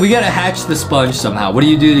 we gotta hatch the sponge somehow. What do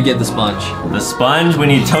you do to get the sponge? The sponge, we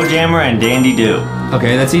need Toe Jammer and Dandy Doo.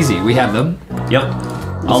 Okay, that's easy. We have them. Yep.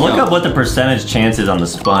 I'll look up what the percentage chance is on the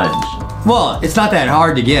sponge. Well, it's not that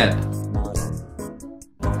hard to get.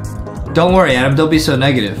 Don't worry, Adam. Don't be so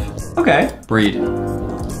negative. Okay. Breed.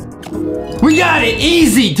 We got it!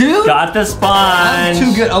 Easy, dude! Got the sponge! I'm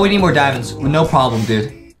too good. Oh, we need more diamonds. No problem,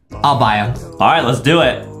 dude. I'll buy them. Alright, let's do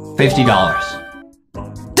it. $50.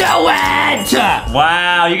 Do it!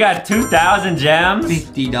 Wow, you got 2,000 gems?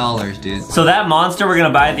 $50, dude. So that monster we're gonna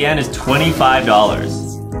buy at the end is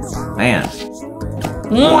 $25. Man.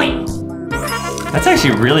 That's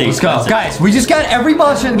actually really expensive. Let's go. Guys, we just got every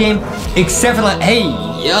monster in the game except for like, hey,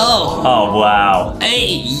 yo. Oh, wow.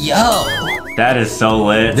 Hey, yo. That is so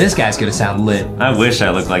lit. This guy's gonna sound lit. I wish I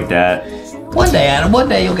looked like that. One day, Adam, one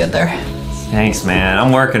day you'll get there. Thanks, man.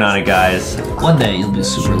 I'm working on it, guys. One day you'll be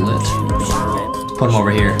super lit. Put him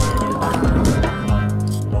over here.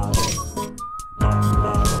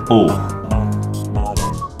 Oh.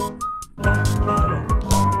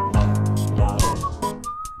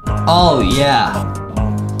 Oh, yeah.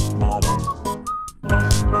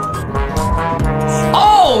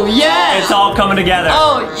 Oh, yeah! It's all coming together.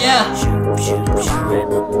 Oh, yeah!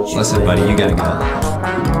 Listen, buddy, you gotta go.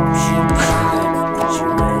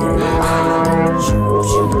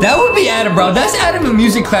 That would be Adam, bro. That's Adam in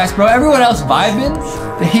music class, bro. Everyone else vibing,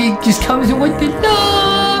 but he just comes in with the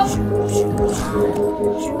no.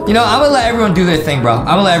 You know, I'm gonna let everyone do their thing, bro. I'm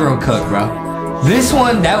gonna let everyone cook, bro. This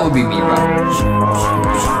one, that would be me, bro.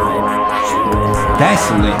 That's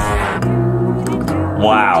lit.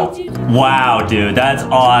 Wow. Wow, dude. That's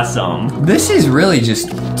awesome. This is really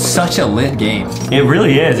just such a lit game. It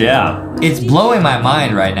really is, yeah. It's blowing my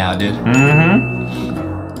mind right now, dude. Mm-hmm.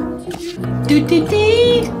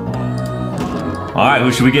 Alright,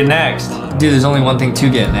 who should we get next? Dude, there's only one thing to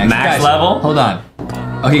get next. Max guys, level? Hold on.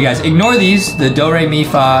 Okay, guys, ignore these. The do, re, mi,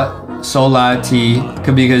 fa, sol, la, ti.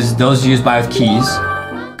 Could be because those are used by with keys.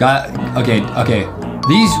 Okay.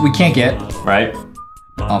 These we can't get. Right?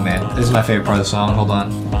 Oh man, this is my favorite part of the song. Hold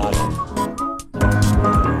on.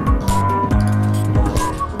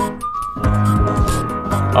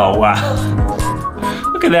 Oh, wow.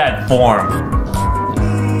 Look at that form.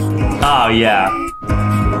 Oh, yeah.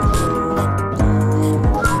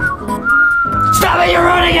 Stop it, you're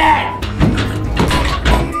ruining it!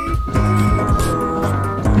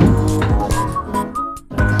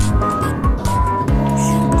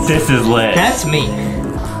 This is lit. That's me.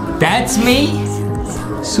 That's me.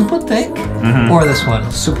 Super thick. Mm-hmm. Or this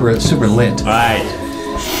one, super lit. Right.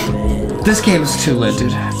 This game is too lit,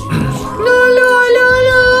 dude. You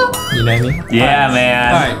know what I mean? Yeah,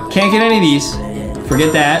 man. All right, can't get any of these.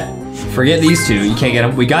 Forget that. Forget these two. You can't get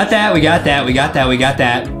them. We got that. We got that. We got that. We got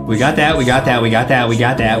that. We got that. We got that. We got that. We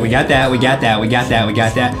got that. We got that. We got that. We got that. We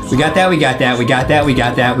got that. We got that. We got that. We got that. We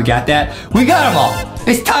got that. We got that. We got them all.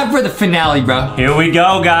 It's time for the finale, bro. Here we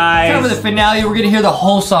go, guys. Time for the finale. We're gonna hear the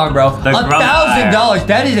whole song, bro. $1,000.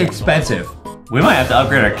 That is expensive. We might have to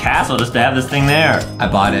upgrade our castle just to have this thing there. I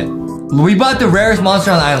bought it. We bought the rarest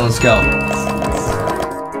monster on the island. Let's go.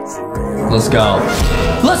 Let's go.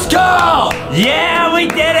 Let's go! Yeah, we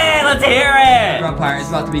did it! Let's hear it! Grumpire is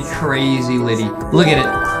about to be crazy litty. Look at it.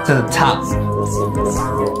 To the top.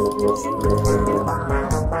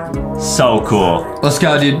 So cool. Let's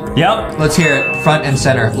go, dude. Yep. Let's hear it. Front and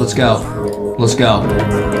center. Let's go. Let's go.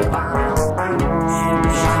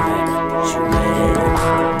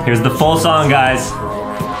 Here's the full song, guys.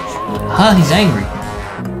 Huh? He's angry.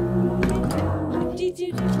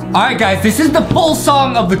 Alright, guys. This is the full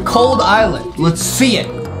song of the Cold Island. Let's see it.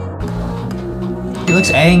 He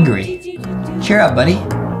looks angry. Cheer up, buddy.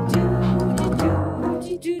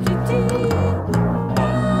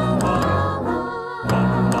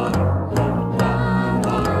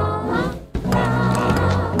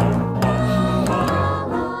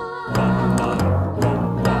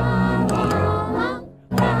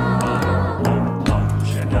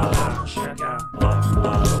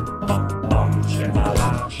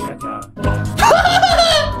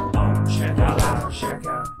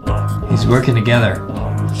 He's working together.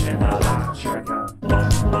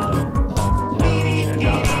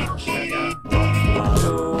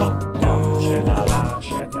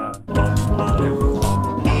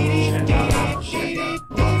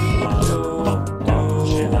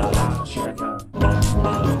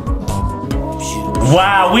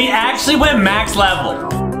 Wow, we actually went max level.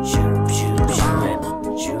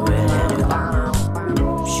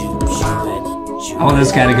 I want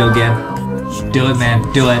this guy to go again. Do it, man.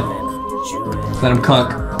 Do it. Let him cook.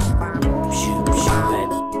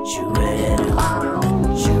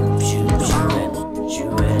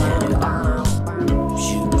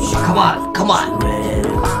 Come on, come on.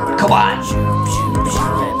 Come on.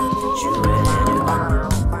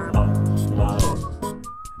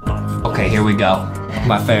 Okay, here we go.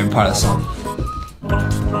 My favorite part of the song.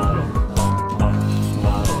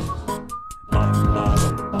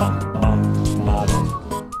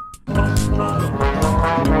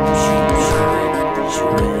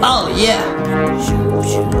 Oh, yeah.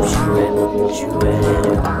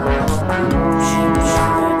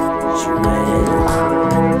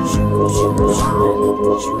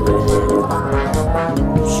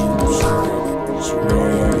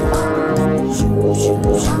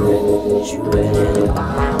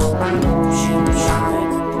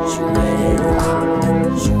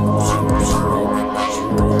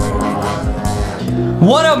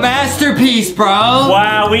 What a masterpiece, bro!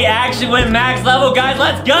 Wow, we actually went max level, guys.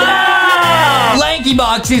 Let's go!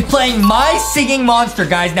 LankyBox is playing My Singing Monster,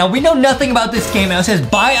 guys. Now, we know nothing about this game. Now, it says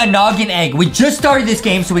buy a noggin egg. We just started this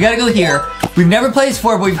game, so we gotta go here. We've never played this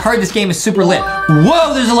before, but we've heard this game is super lit.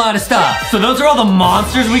 Whoa, there's a lot of stuff. So those are all the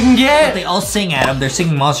monsters we can get? They all sing at them. They're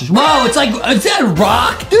singing monsters. Whoa, it's like, is that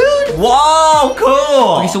rock, dude? Whoa,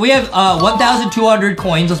 cool. Okay, so we have 1,200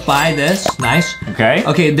 coins. Let's buy this. Nice. Okay.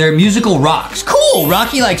 Okay, they're musical rocks. Cool.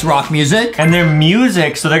 Rocky likes rock music. And they're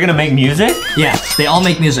music, so they're gonna make music? Yeah, they all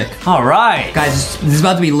make music. All right. Guys, this is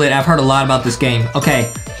about to be lit. I've heard a lot about this game.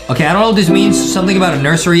 Okay. Okay, I don't know what this means. Something about a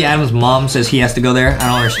nursery. Adam's mom says he has to go there. I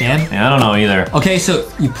don't understand. Yeah, I don't know either. Okay, so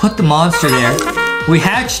you put the monster there. We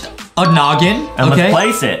hatched a noggin. And okay.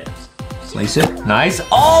 let's place it. Place it. Nice.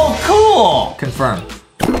 Oh, cool. Confirm.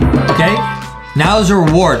 Okay. Now is a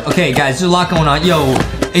reward. Okay, guys, there's a lot going on. Yo,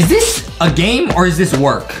 is this a game or is this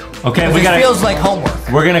work? Okay, we gotta. It feels like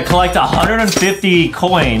homework. We're gonna collect 150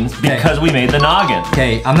 coins because we made the noggin.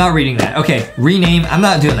 Okay, I'm not reading that. Okay, rename. I'm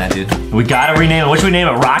not doing that, dude. We gotta rename it. What should we name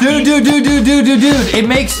it? Rocky? Dude. It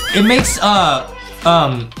makes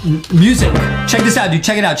music. Check this out, dude.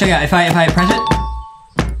 Check it out. If I press it.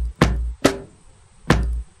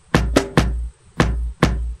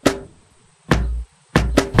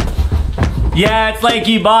 Yeah, it's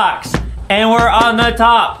LankyBox, and we're on the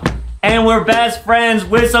top. And we're best friends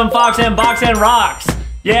with some Fox and Box and Rocks.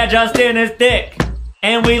 Yeah, Justin is thick.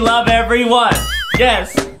 And we love everyone.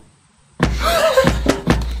 Yes.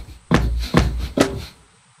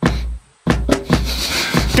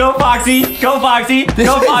 Go Foxy! Go Foxy!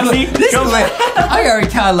 Go Foxy! Go I already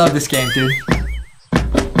kind of love this game, dude.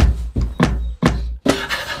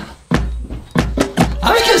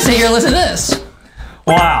 I'm just gonna sit here and listen to this.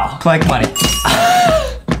 Wow. Collect money.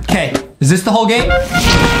 Okay, is this the whole game?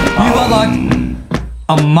 You've unlocked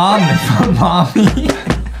a mommy.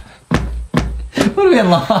 What do we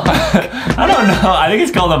unlock? I don't know. I think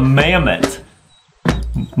it's called a mammoth.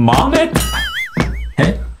 Mammoth?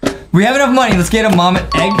 Okay. We have enough money. Let's get a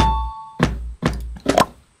mammoth egg.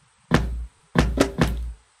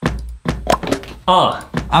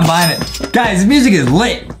 I'm buying it. Guys, this music is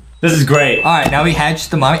lit. This is great. All right, now we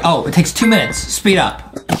hatched the mommy. Oh, it takes 2 minutes. Speed up.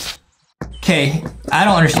 Okay, I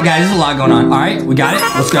don't understand. Guys, there's a lot going on. All right, we got it.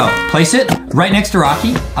 Let's go. Place it right next to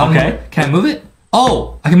Rocky. Okay. Can I move it?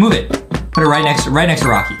 Oh, I can move it. Put it right next to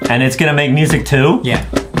Rocky. And it's gonna make music too? Yeah.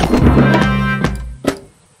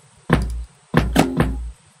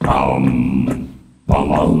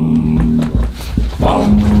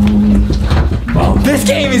 This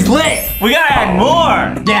game is lit. We gotta add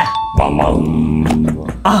more. Yeah.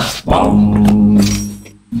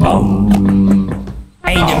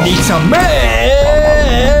 I need to meet some mail.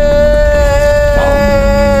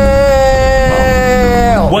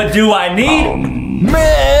 What do I need? Milk.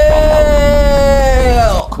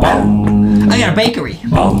 I got a bakery.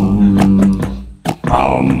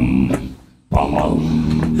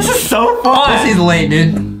 This is so fun. This is late,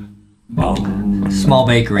 dude. Small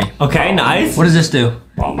bakery. Okay, nice. What does this do?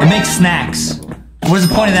 It makes snacks. What is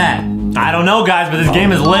the point of that? I don't know, guys, but this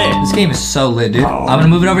game is lit. This game is so lit, dude. I'm gonna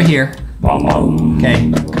move it over here.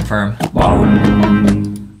 Okay, confirm. I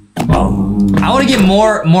want to get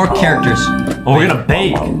more characters. Oh, we're gonna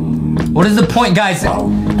bake. What is the point, guys?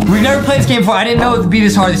 We've never played this game before. I didn't know it would be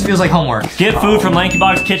this hard. This feels like homework. Get food from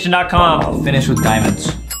LankyBoxKitchen.com. Finish with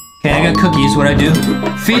diamonds. Okay, I got cookies. What do I do?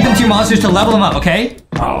 Feed them to your monsters to level them up. Okay.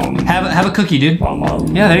 Have a cookie, dude.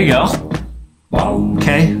 Yeah, there you go.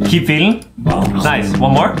 Okay. Keep feeding. Nice.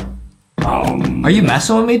 One more. Are you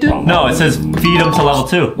messing with me, dude? No, it says feed him to level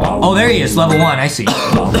 2. Oh, there he is. Level 1. I see.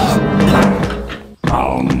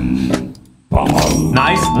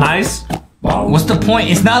 Nice. What's the point?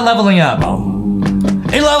 It's not leveling up.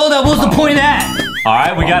 It leveled up. What's the point of that? All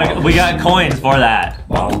right, we got coins for that.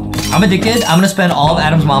 I'm addicted. I'm gonna spend all of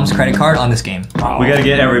Adam's mom's credit card on this game. We gotta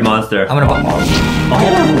get every monster. I'm gonna buy.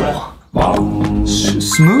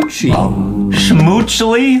 Smoochy.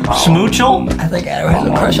 Schmoochly? Schmoochel? I think Adam has a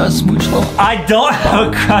crush on Smoochlo. I don't have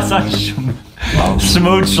a crush on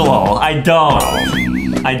Schmoochlo. I don't.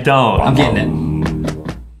 I'm getting it.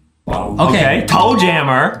 Okay. Toe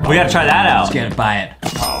Jammer. We gotta try that out. Let's get it, buy it.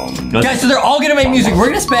 Guys, so they're all gonna make music. We're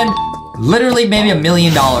gonna spend literally maybe $1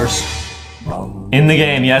 million. In the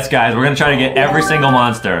game, yes, guys. We're gonna try to get every single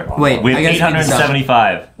monster. Wait, we have I gotta speed this up.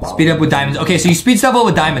 875. Speed up with diamonds. Okay, so you speed stuff up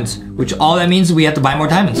with diamonds, which all that means is we have to buy more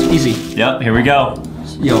diamonds. Easy. Yep, here we go.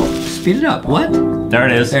 Yo, speed it up. What? There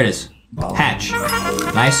it is. There it is. Hatch.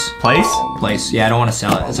 Nice. Place? Place. Yeah, I don't want to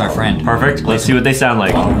sell it. It's our friend. Perfect. Let's see what they sound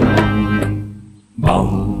like.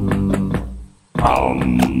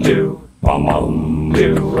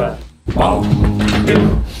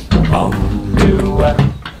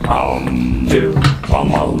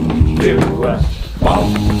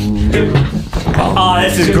 Oh,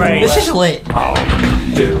 this is great. This is lit.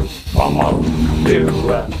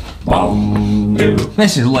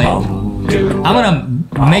 This is lit. I'm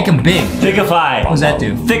gonna make them big. Thickify. What does that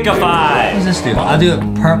do? Thickify. What does this do? I'll do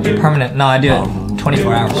it permanent. No, I do it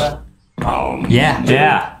 24 hours. Yeah.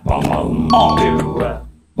 Yeah. Oh.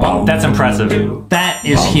 That's impressive. That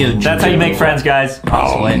is huge. That's how you make friends, guys. It's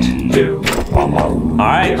lit.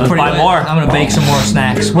 Alright, let's buy lit. more. I'm gonna bake some more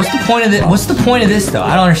snacks. What's the point of this? What's the point of this though?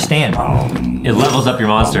 I don't understand. It levels up your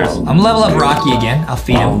monsters. I'm gonna level up Rocky again. I'll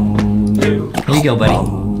feed him. Here you go, buddy.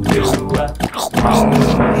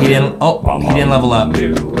 He didn't level up.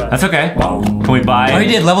 That's okay. Can we buy? Oh, he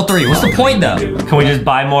did, level 3. What's the point though? Can we just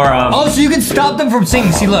buy more? Oh, so you can stop them from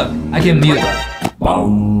singing. See, look, I can mute.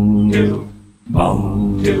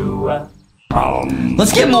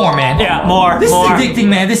 Let's get more, man. Yeah, more. This more. is addicting,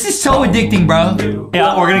 man. This is so addicting, bro.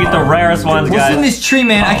 Yeah, we're gonna get the rarest ones, What's guys. in this tree,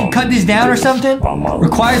 man? I can cut this down or something?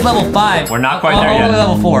 Requires level 5. We're not quite there yet. Only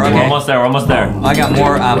level 4, okay. We're almost there, we're almost there. I got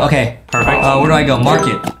more, okay. Perfect. Where do I go?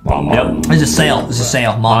 Market. Yep. There's a sale. There's a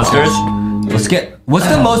sale. Monsters. Let's get, what's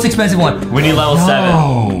the most expensive one? We need level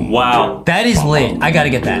 7. Wow. That is lit. I gotta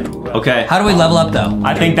get that. Okay. How do we level up though?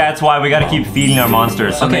 I think that's why we gotta keep feeding our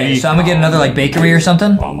monsters. So Okay, maybe... so I'm gonna get another like bakery or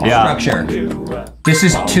something? Yeah. Structure. This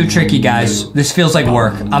is too tricky, guys. This feels like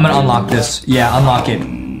work. I'm gonna unlock this. Yeah, unlock it.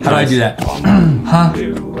 How do I do that? Huh?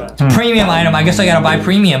 Premium item. I guess I gotta buy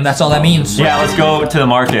premium. That's all that means. Yeah, let's go to the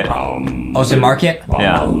market. Oh, it's in market?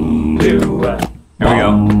 Yeah. Here we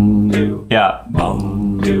go. Yeah.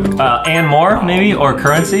 And more, maybe? Or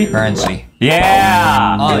currency? Currency.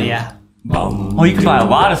 Yeah! Oh, yeah. Well, you can buy a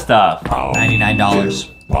lot of stuff. $99.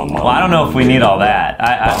 Well, I don't know if we need all that.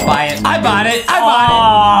 Buy it. I bought it. I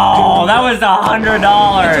bought Oh, that was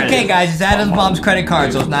 $100. it. Okay, guys, it's Adam's mom's credit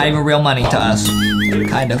card, so it's not even real money to us.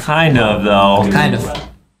 Kind of. Kind of, though. Kind of.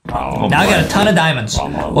 Now I got a ton of diamonds.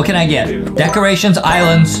 What can I get? Decorations,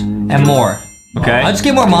 islands, and more. Okay. I'll just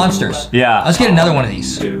get more monsters. Yeah. Let's get another one of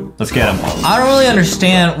these. Let's get them. I don't really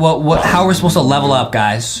understand how we're supposed to level up,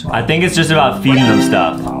 guys. I think it's just about feeding them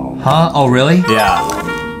stuff. Huh? Oh, really?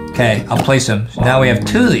 Yeah. Okay, I'll place them. So now we have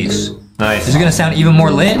 2 of these. Nice. Is it gonna sound even more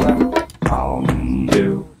lit?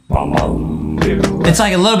 It's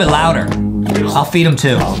like a little bit louder. I'll feed them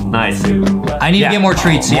too. Nice. I need to get more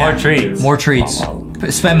treats. More Yeah. treats. More treats.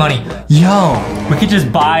 Spend money. Yo, We could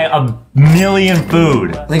just buy 1,000,000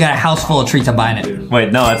 food. they got a house full of treats. I'm buying it.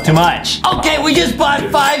 Wait, no, that's too much. Okay, we just bought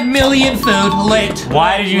 5 million food. Lit.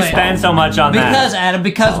 Why did you Lit. spend so much on that? Because, Adam,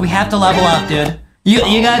 because we have to level up, dude.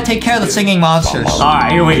 You gotta take care of the singing monsters.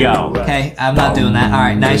 Alright, here we go. Okay, I'm not doing that. All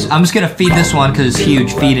right, nice. I'm just gonna feed this one because it's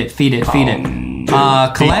huge. Feed it, feed it, feed it.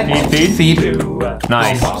 Collect, Feed.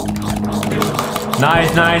 Nice.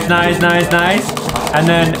 Nice. And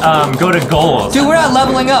then go to goals. Dude, we're not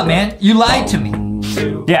leveling up, man. You lied to me.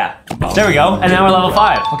 Yeah. There we go. And now we're level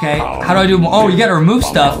 5. Okay, how do I do more? Oh, you gotta remove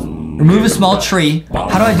stuff. Remove a small tree.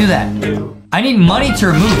 How do I do that? I need money to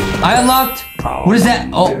remove. I unlocked, what is that?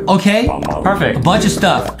 Oh, okay. Perfect. A bunch of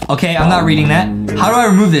stuff. Okay, I'm not reading that. How do I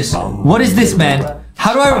remove this? What is this, man?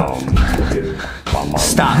 How do I...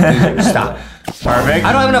 Stop, dude, stop. Perfect.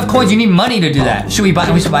 I don't have enough coins. You need money to do that. We should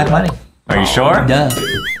buy the money. Are you sure? Duh.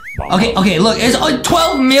 Okay, look, it's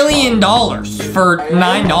 $12 million for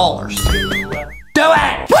 $9. Do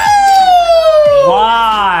it! Woo!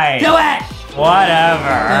 Why? Do it!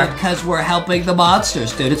 Whatever. Because we're helping the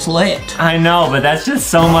monsters, dude. It's lit. I know, but that's just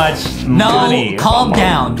so much money. No, calm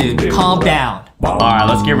down, dude. Calm down. Alright,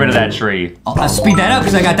 let's get rid of that tree. I'll speed that up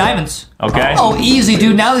because I got diamonds. Okay. Oh, easy,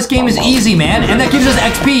 dude. Now this game is easy, man. And that gives us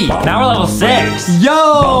XP. Now we're level 6.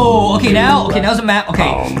 Yo! Okay, now's a map. Okay,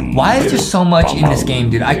 why is there so much in this game,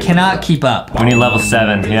 dude? I cannot keep up. We need level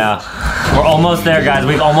 7, yeah. We're almost there, guys.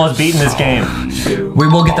 We've almost beaten this game. We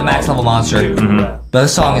will get the max level monster. But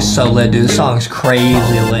this song is so lit, dude. This song is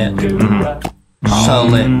crazy lit. So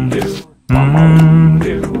lit.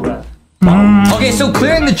 Okay, so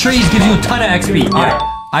clearing the trees gives you a ton of XP. All right,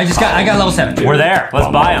 I got level 7. We're there.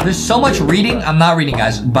 Let's buy them. There's so much reading. I'm not reading,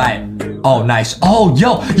 guys. Buy it. Oh, nice. Oh,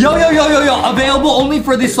 yo. Available only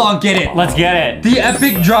for this song. Get it. Let's get it. The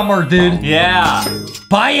epic drummer, dude. Yeah.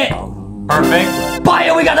 Buy it. Perfect. Buy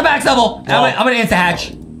it. We got the max level. I'm gonna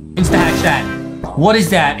insta-hatch. Insta-hatch that. What is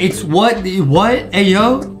that? It's what? Hey,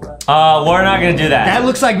 yo. We're not gonna do that. That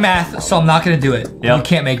looks like math, so I'm not gonna do it. Yep. You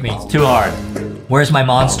can't make me. It's too hard. Where's my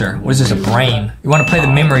monster? What is this, a brain? You wanna play the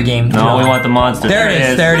memory game? No, we want the monster. There it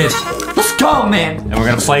is. There it is. Let's go, man. And we're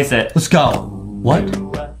gonna place it. Let's go. What?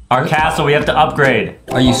 Our castle, we have to upgrade.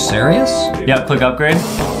 Are you serious? Yep, click upgrade.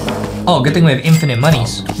 Oh, good thing we have infinite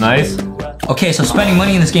monies. Nice. Okay, so spending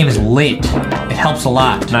money in this game is lit. It helps a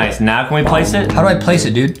lot. Nice. Now can we place it? How do I place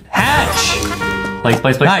it, dude? Hatch!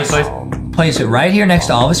 Place. Nice. Place it right here next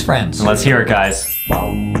to all of his friends. Let's hear it, guys.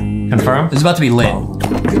 Confirm? This is about to be lit.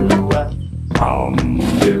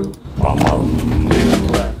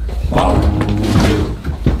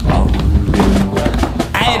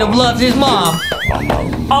 Adam loves his mom.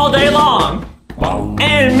 All day long.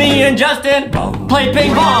 And me and Justin play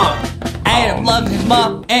ping pong. Adam loves his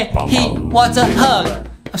mom and he wants a hug.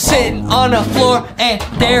 I'm sitting on the floor and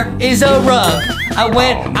there is a rug. I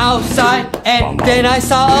went outside and then I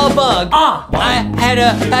saw a bug. I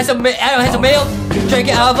had some milk, drink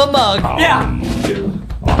it out of a mug. Yeah.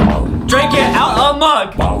 Drink it out of a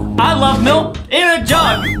mug. I love milk in a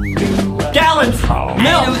jug. Gallons.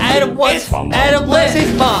 Milk. Adam loves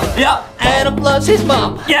his mom. Yeah. Adam loves his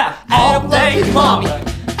mom. Yeah. Adam loves his mommy.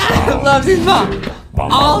 Adam loves his mom.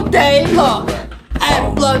 All day long.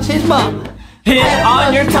 Adam loves his mom. Hit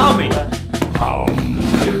on your tummy.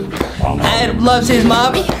 Adam loves his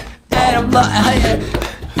mommy. Adam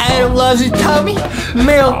loves his tummy.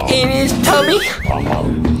 Milk in his tummy.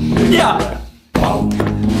 Yeah.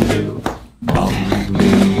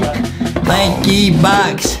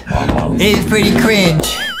 LankyBox is pretty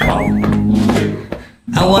cringe.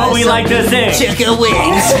 But we like to sing. Chicken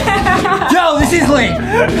wings. Yo, this is lit.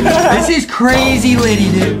 This is crazy litty,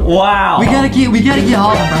 dude. Wow. We gotta get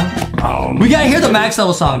hard, bro. We gotta hear the max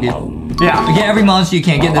level song, dude. Yeah. We get every monster you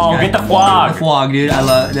can. Get this guy. Get the flog. The flog, dude. I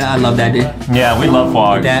love that, dude. Yeah, we love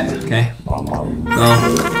flog. Get that. Okay.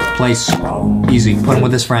 Go. Place. Easy. Put him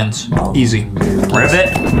with his friends. Easy.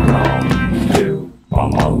 Ribbit.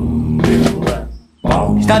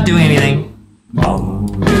 He's not doing anything. Wow.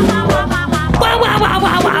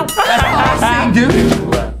 That's awesome, dude.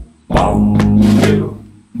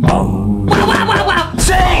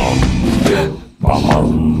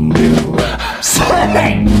 Sing!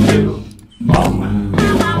 Sing!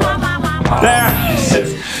 There.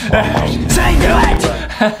 Sing to it!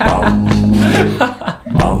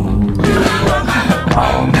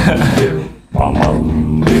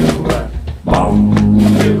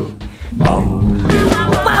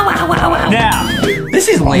 Now, this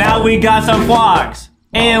is late. Now we got some flogs.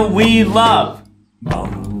 And we love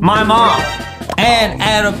my mom. And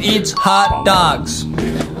Adam eats hot dogs.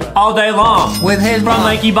 All day long. With his From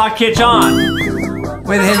mom. LankyBox Kitchen.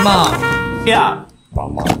 With his mom. Yeah.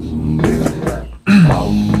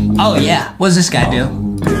 Oh yeah. What does this guy do?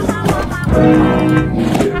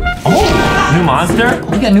 Oh, new monster?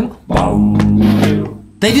 We got new.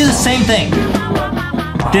 They do the same thing.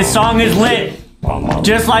 This song is lit.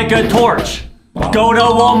 Just like a torch. Go to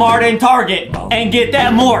Walmart and Target and get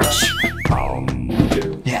that morch.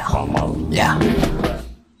 Yeah. Yeah.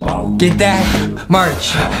 Get that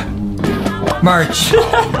merch. Merch.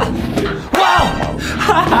 Wow!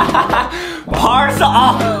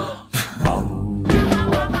 Parcel.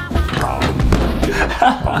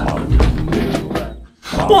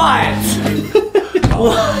 What?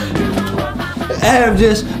 Adam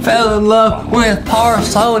just fell in love with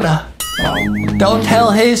Persona. Don't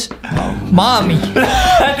tell his mommy.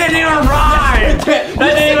 That didn't even rhyme.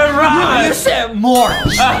 That didn't even rhyme. You said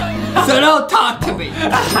morch. So don't talk to me.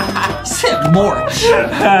 You said morch.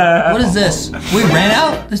 What is this? We ran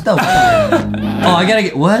out? There's no way. Oh, I gotta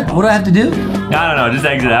get, what? What do I have to do? I don't know, just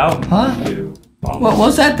exit out. Huh?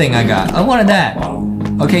 What's that thing I got? I wanted that.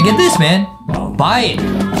 Okay, get this, man. Buy it.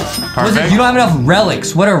 What is it? You don't have enough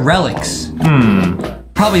relics. What are relics?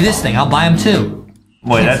 Probably this thing. I'll buy them too.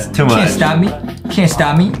 Wait, that's too much. Can't stop me. Can't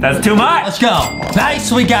stop me. That's too much. Let's go. Nice,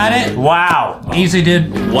 we got it. Wow. Easy,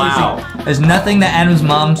 dude. Wow. Easy. There's nothing that Adam's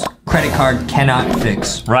mom's credit card cannot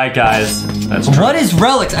fix. Right, guys. That's true. What is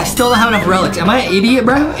relics? I still don't have enough relics. Am I an idiot,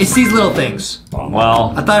 bro? It's these little things.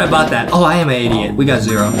 Well, I thought about that. Oh, I am an idiot. We got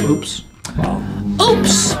 0. Oops.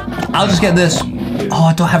 Oops. I'll just get this. Oh,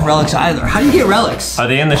 I don't have relics either. How do you get relics? are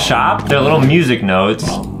they in the shop? They're little music notes.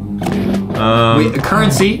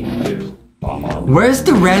 Currency. Where's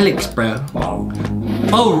the relics, bro?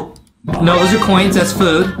 Oh, no, those are coins. That's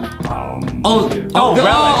food.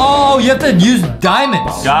 Oh, you have to use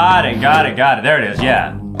diamonds. Got it. There it is,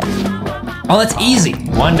 yeah. Oh, that's easy.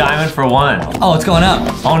 1 diamond for 1. Oh, it's going up.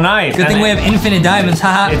 Oh, nice. Good thing we have infinite diamonds,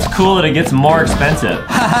 haha. It's cool that it gets more expensive.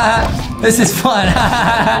 This is fun.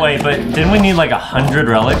 Wait, but didn't we need like 100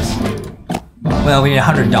 relics? Well, we need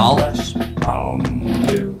 $100.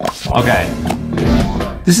 Okay.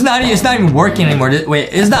 This is not. It's not even working anymore. Wait,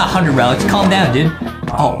 it's not 100 relics. Calm down, dude.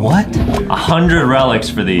 Oh, what? 100 relics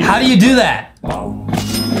for these. How do you do that?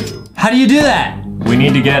 How do you do that? We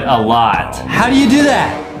need to get a lot. How do you do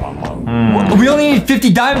that? We only need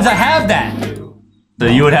 50 diamonds. I have that. So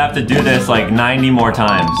you would have to do this like 90 more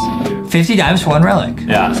times. 50 diamonds for 1 relic.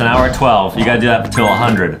 Yeah, so now we're at 12. You gotta do that until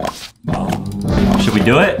 100. Should we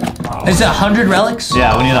do it? Is it 100 relics?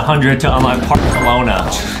 Yeah, we need 100 to unlock Barcelona.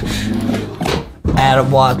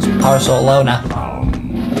 Adam wants Barcelona.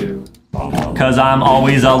 Cause I'm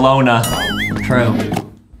always alona. True.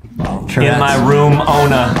 In my room,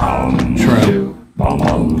 Ona. True.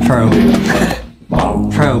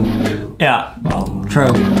 Yeah.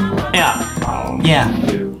 True. Yeah.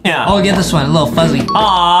 Yeah. Oh, get this one. A little fuzzy.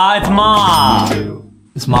 Aw, it's Ma.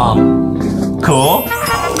 It's Mom. Cool.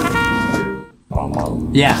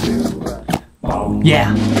 Yeah.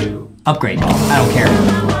 Upgrade. I don't care.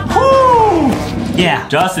 Woo! Yeah.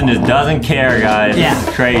 Justin just doesn't care, guys. Yeah. This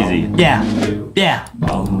is crazy. Yeah.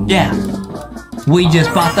 We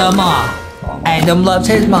just bought the mom. Adam loves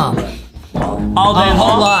his mom. All day A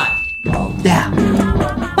whole long? lot. Yeah.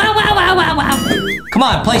 Wow. Come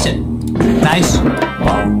on, place it. Nice.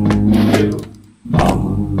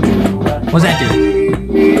 What's that do?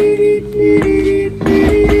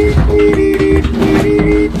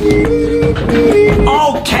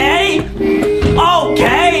 Okay.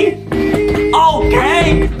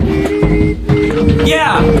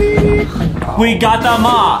 Yeah. We got the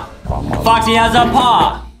Ma. Foxy has a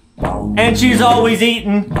paw. And she's always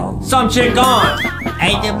eating some chick on.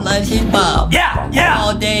 Adam loves his mom. Yeah.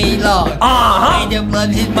 All day long. Uh-huh. Adam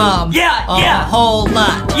loves his mom. Yeah. A whole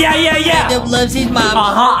lot. Yeah. Adam loves his mom.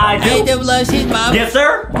 I do. Adam loves his mom. Yes,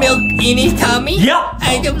 sir. Milk in his tummy. Yep.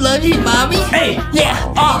 Adam loves his mommy. Hey.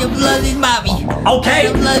 Yeah. Adam loves his mommy. Okay.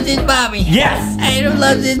 Adam loves his mommy. Yes. Adam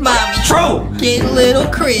loves his mommy. True. Get a little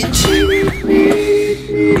cringe.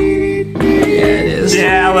 Yeah, it is.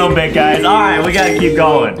 Yeah, a little bit, guys. All right, we gotta keep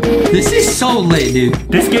going. This is so lit, dude.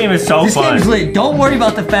 This game is so This fun. game's lit. Don't worry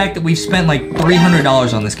about the fact that we've spent like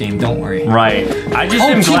 $300 on this game. Don't worry. Right. I just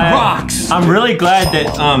am OT glad. rocks. I'm really glad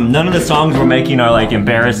that none of the songs we're making are like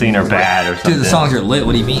embarrassing or bad or something. Dude, the songs are lit.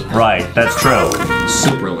 What do you mean? Right. That's true.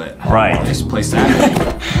 Super lit. Right. Just place that.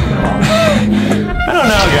 I don't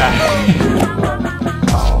know, guys.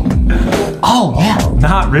 Oh, yeah.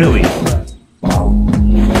 Not really.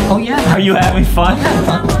 Oh, yeah. Are you having fun?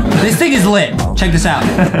 This thing is lit. Check this out.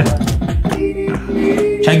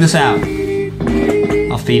 Check this out.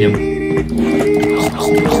 I'll feed him.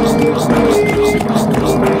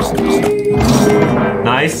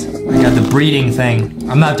 Nice. I got the breeding thing.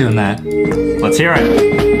 I'm not doing that. Let's hear it.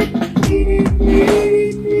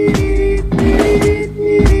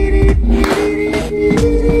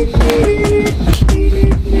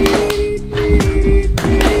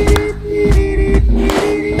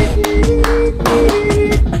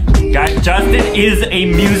 Justin is a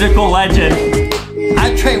musical legend.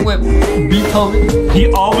 I train with Beethoven. He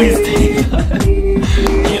always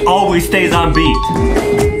stays on beat.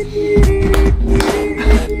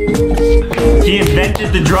 He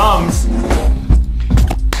invented the drums.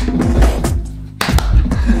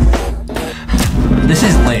 This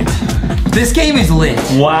is lit. This game is lit.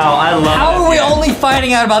 Wow, I love it. How are we only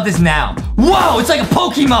finding out about this now? Whoa, it's like a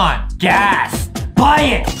Pokemon. Gas? Buy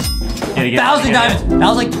it. 1,000 diamonds. That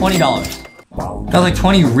was like $20. That was like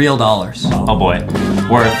 20 real dollars. Oh boy.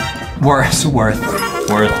 Worth.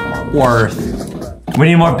 We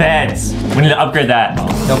need more beds. We need to upgrade that.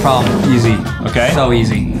 No problem. Easy. Okay. So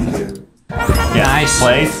easy. Yeah. Nice.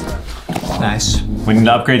 Place. Nice. We need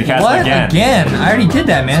to upgrade the castle What? again. I already did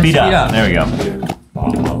that, man. Speed up. There we go.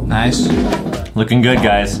 Nice. Looking good,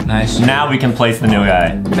 guys. Nice. Now we can place the new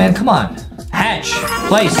guy. Man, come on. Hatch.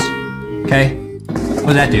 Place. Okay.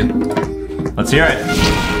 What does that do? Let's hear it.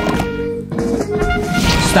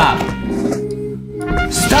 Stop.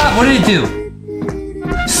 Stop! What did it do?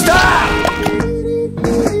 Stop!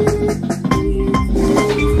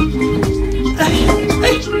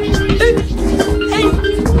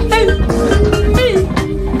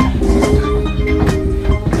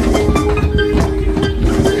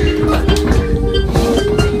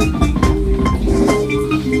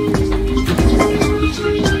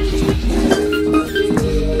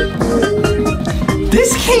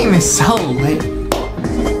 This game is so lit.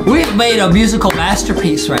 We've made a musical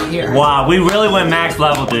masterpiece right here. Wow, we really went max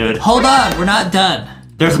level, dude. Hold on, we're not done.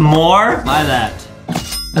 There's more? Buy that.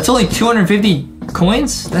 That's only 250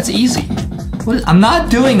 coins? That's easy. I'm not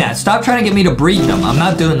doing that. Stop trying to get me to breed them. I'm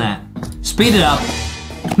not doing that. Speed it up.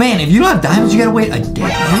 Man, if you don't have diamonds, you gotta wait a day.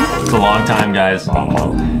 It's a long time, guys.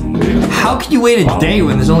 How can you wait a day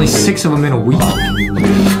when there's only 6 of them in a week?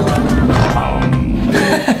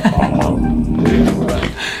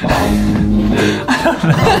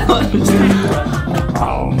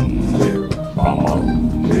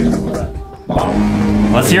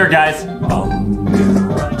 Let's hear it, guys.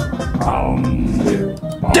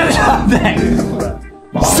 Do something!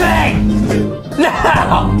 Sing!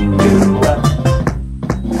 Now!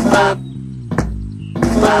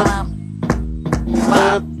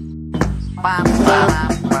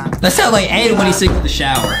 That sounds like Aiden when he sings in the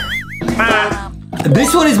shower.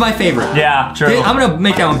 This one is my favorite. Yeah, true. I'm gonna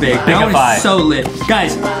make that one big. That one is so lit.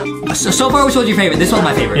 Guys, so far which one's your favorite? This one's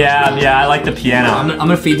my favorite. Yeah, I like the piano. I'm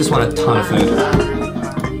gonna feed this one a ton of food.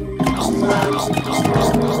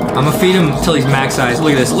 I'm gonna feed him until he's max size.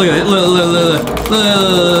 Look at this. Look at it. Look.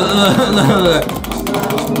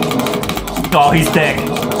 Oh, he's thick.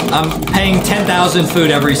 I'm paying 10,000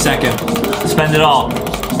 food every second. Spend it all.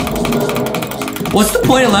 What's the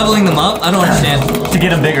point of leveling them up? I don't understand. To get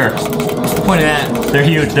them bigger. What's the point of that? They're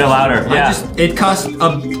huge. They're louder. Yeah. It costs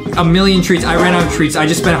a million treats. I ran out of treats. I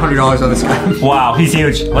just spent $100 on this guy. Wow, he's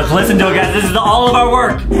huge. Let's listen to it, guys. This is all of our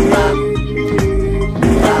work.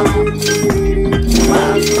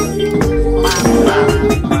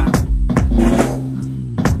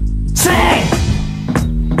 Sing!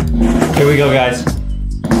 Here we go, guys.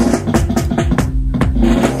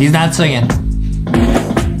 He's not singing.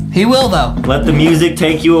 He will, though. Let the music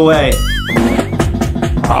take you away.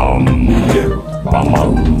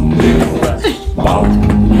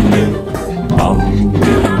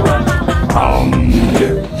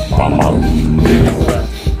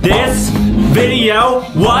 This video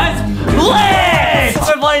was lit!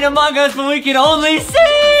 We're playing Among Us, but we can only sing!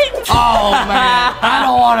 Oh man, I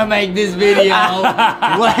don't want to make this video.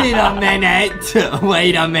 Wait a minute.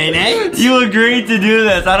 Wait a minute. You agreed to do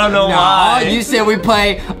this. I don't know why. You said we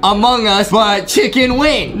play Among Us, but chicken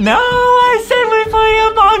wing. No, I said we play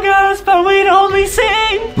Among Us, but we'd only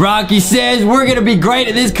sing. Rocky says we're gonna be great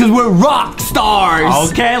at this because we're rock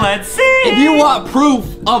stars. Okay, let's sing. If you want proof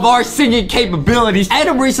of our singing capabilities,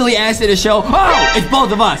 Adam recently asked in a show. Oh, it's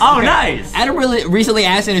both of us. Oh, okay. Nice. Adam recently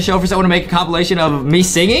asked in a show for someone to make a compilation of me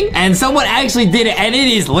singing, and someone actually did it, and it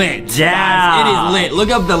is lit. Yeah. Guys, it is lit.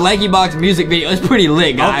 Look up the LankyBox music video. It's pretty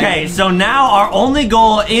lit, guys. Okay, so now our only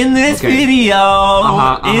goal in this video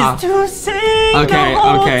is to sing the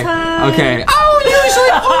whole time. Okay. I'm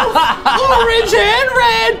usually orange and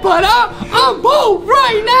red, but I'm both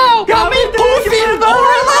right now. Got me poofing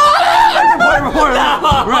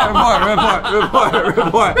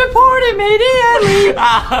Report immediately.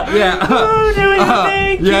 Who do you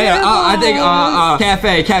think? I think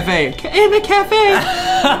cafe. In the cafe.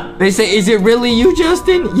 They say, is it really you,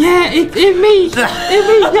 Justin? Yeah, it me. It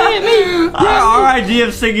me. Yeah, our idea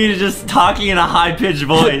of singing is just talking in a high-pitched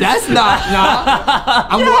voice. That's not.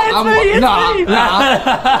 I'm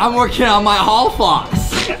working on my hall fox.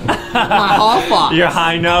 My hall fox. Your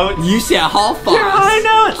high notes? You said hall fox. Your high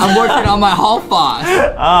notes. I'm working on my hall fox. Oh. You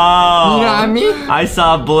know what I mean? I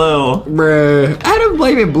saw blue. Bruh. I don't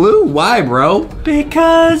blame it blue. Why, bro?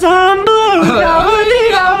 Because I'm blue.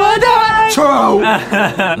 True.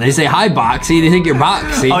 They say, hi, Boxy. They think you're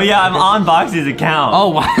Boxy. Oh, yeah, I'm on Boxy's account. Oh,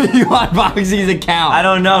 why are you on Boxy's account? I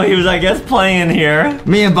don't know. He was, I guess, playing here.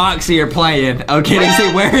 Me and Boxy are playing. Okay, they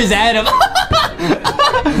say, where is Adam?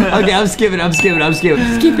 Okay, I'm skipping. Skip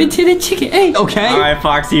it to the chicken. Hey, okay. All right,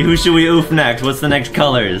 Foxy, who should we oof next? What's the next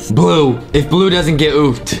colors? Blue. If blue doesn't get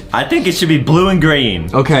oofed. I think it should be blue and green.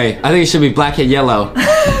 Okay, I think it should be black and yellow.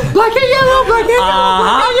 Black and yellow. You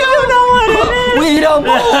know what it is. We them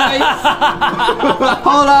boys.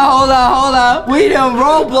 Hold on. We them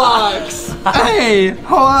Roblox. Hey,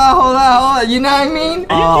 hold on. You know what I mean? You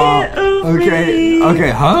can't oof me.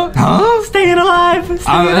 Okay, huh? Staying alive.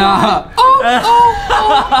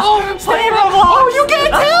 Oh, you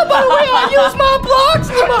can't tell by the way I use my blocks.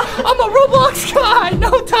 I'm a Roblox guy.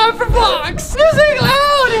 No time for blocks. Music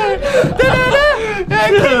louder.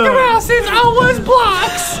 Kicked around since I was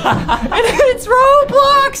blocks. And it's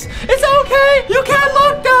Roblox. It's okay. You can't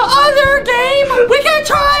look the other game. We can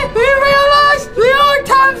try. We realize the hard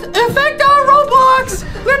times affect our Roblox.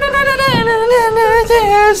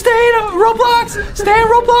 Stay in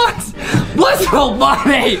Roblox. What's so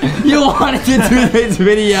funny? You wanted to do this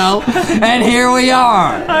video, and here we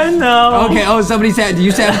are. I know. Okay, oh, somebody said, do you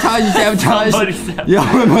sabotage? You sabotage? Somebody said. Yo,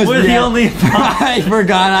 We're the only I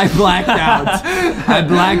forgot, I blacked out. I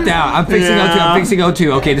blacked out. I'm fixing O2, I'm fixing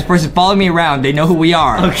O2. Okay, this person's following me around. They know who we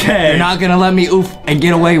are. Okay. They're not gonna let me oof and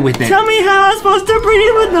get away with it. Tell me how I'm supposed to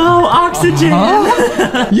breathe with no oxygen.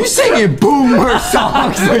 You singing boomer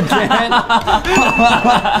songs again?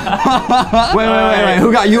 wait.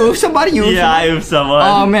 Who got you? Oof somebody? You oof Yeah, somebody? I oof someone.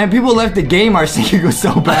 Oh man, people left the game. Our singing was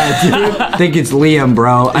so bad, dude. I think it's Liam,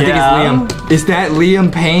 bro. I think it's Liam. Is that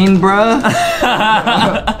Liam Payne, bro?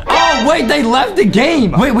 Oh wait, they left the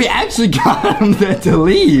game. Wait, we actually got them to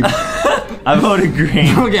leave. I voted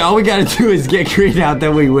green. Okay, all we gotta do is get green out,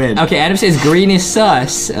 then we win. Okay, Adam says green is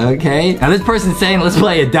sus. Okay. Now this person's saying let's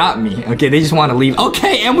play Adopt Me. Okay, they just want to leave.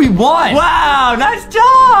 Okay, and we won. Wow, nice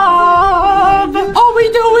job. All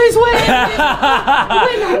we do is win. Win no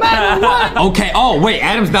matter what. Okay, oh wait,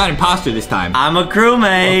 Adam's not imposter this time. I'm a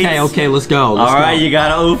crewmate. Okay, let's go. All right, you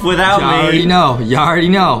gotta oof without You me. already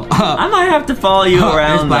know. I might have to follow you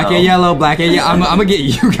around. Black and yellow, black and yellow. I'm gonna get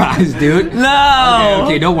you guys, dude. No.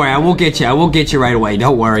 Okay, don't worry. I will get you. I will get you right away.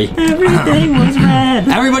 Don't worry. Everything was red.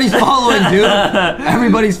 Everybody's following, dude.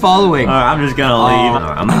 Everybody's following. All right, I'm just gonna leave.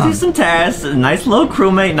 I'm gonna do some tests. A nice little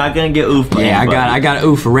crewmate, not gonna get oofed. By Yeah, anybody. I got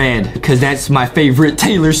oof red because that's my favorite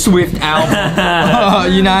Taylor Swift album.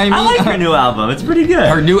 You know what I mean? I like her new album. It's pretty good.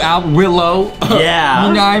 Her new album, Willow. Yeah.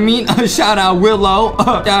 You know what I mean? Shout out Willow.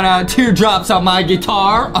 Shout out Teardrops on my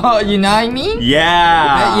guitar. You know what I mean?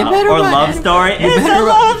 Yeah. You better or run, Love Adam. Story. You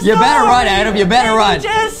better run, Adam. You better run.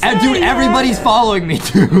 Dude, everybody's following me,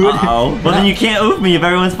 dude. Uh-oh. Well, then you can't oof me if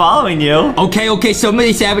everyone's following you. Okay,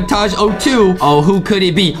 somebody sabotage O2. Oh, who could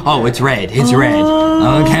it be? Oh, it's red. It's red.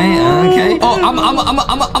 Okay. Oh,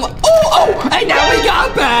 hey, now we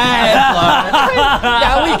got bad.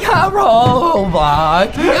 Now we got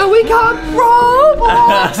Roblox.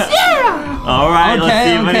 Yeah. All right, let's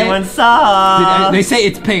see if anyone saw. They say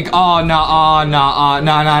it's pink. Oh, no.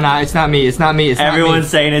 It's not me. Everyone's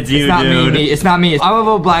saying it's you, dude. It's not me. I'm gonna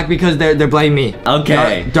vote black because they're blaming me.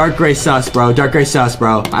 Okay. Dark gray sus, bro. I vote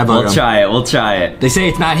We'll him. try it. They say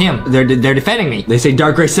it's not him. They're defending me. They say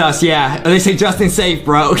dark gray sus. Yeah. They say Justin's safe,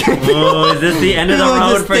 bro. Okay. Oh, is this the end of the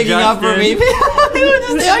road for Justin? Up for me.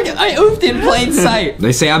 I oofed in plain sight.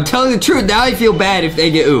 They say I'm telling the truth. Now I feel bad if they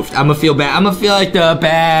get oofed. I'm gonna feel bad. I'm gonna feel like the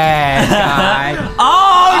bad guy.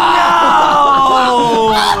 Oh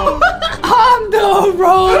no! I'm the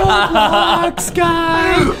Roblox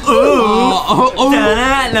guy. Ooh.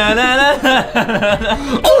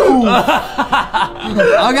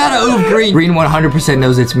 I gotta oof green. Green 100%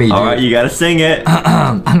 knows it's me, dude. All right, you gotta sing it.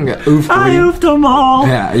 I'm gonna oof green. I oofed them all.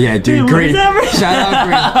 Yeah, dude. Green. Shout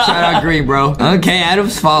out green, bro. Okay,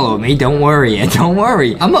 Adam's following me. Don't worry. I'm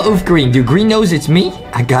gonna oof green. Dude, green knows it's me.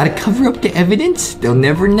 I gotta cover up the evidence. They'll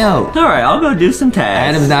never know. All right, I'll go do some tests.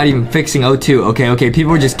 Adam's not even fixing O2. Okay.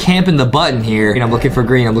 People are just camping the button here. I'm looking for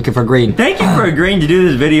green. Thank you for agreeing to do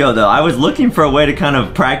this video, though. I was looking for a way to kind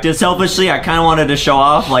of practice. Selfishly, I kind of wanted to show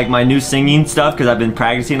off like my new singing stuff because I've been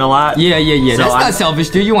practicing a lot. Yeah. So That's not selfish,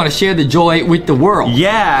 dude. You want to share the joy with the world.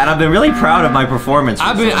 Yeah, and I've been really proud of my performance.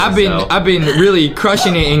 I've been really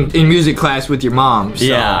crushing it in music class with your mom. So,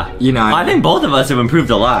 yeah. You know. I think both of us have improved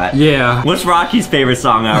a lot. Yeah. What's Rocky's favorite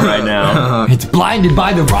song out right now? It's Blinded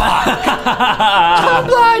by the Rock. I'm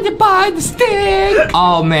blinded by the stick.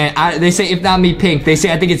 Oh man, they say if not me, pink. They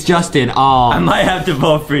say I think it's Justin. Oh. I might have to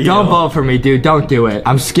vote for you. Don't vote for me, dude. Don't do it.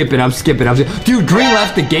 I'm skipping. Dude, green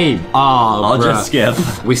left the game. Oh, I'll just skip.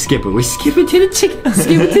 We skip it to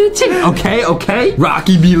the chicken. Okay.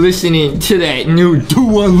 Rocky be listening to that new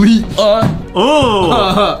Dua Lipa. Ooh,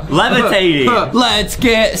 levitating. Let's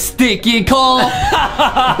get sticky cold. You know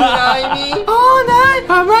what I mean? All night,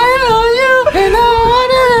 I'm right on you, and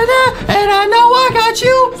I know I got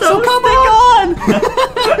you. So come on.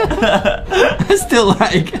 Still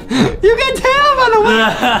like, you can tell by the way.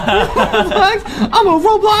 I'm a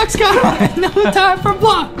Roblox guy. No time for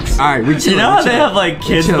blocks. All right, we chill. You know how they have like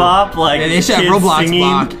Kids Bop, like yeah, they should have kids Roblox singing?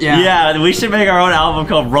 block. Yeah, we should make our own album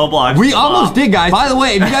called Roblox. We almost did, guys. By the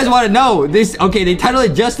way, if you guys want to know this, okay, they titled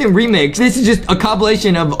it Justin Remix. This is just a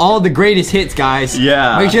compilation of all the greatest hits, guys.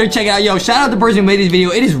 Yeah. Make sure to check it out. Yo, shout out the person who made this video.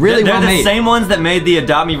 It is really well made. They're the same ones that made the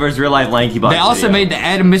Adopt Me vs. Real Life LankyBox. They also made the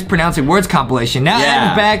Adam mispronouncing words compilation. Now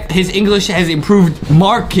Adam's back. His English has improved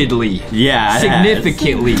markedly. Yeah,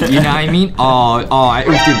 significantly. You know what I mean? Oh, I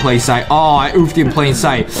oofed in plain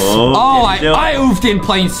sight. Oh, I oofed in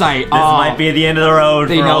plain sight. This might be the end of the road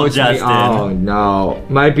for old Justin. Oh, no.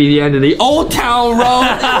 Might be the end of the Old Town Road.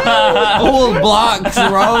 Old Blocks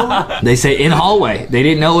Road. They say in hallway. They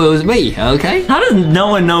didn't know it was me, okay? How does no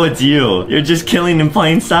one know it's you? You're just killing in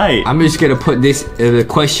plain sight. I'm just gonna put this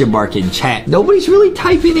question mark in chat. Nobody's really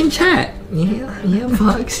typing in chat. Yeah,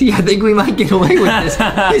 Foxy. I think we might get away with this.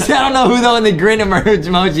 I don't know who though in the grin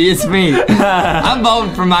emoji. It's me. I'm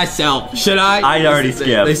voting for myself. Should I? I already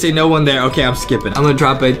skipped. They say no one there. Okay, I'm skipping. I'm gonna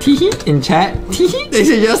drop a tee in chat. Tee. They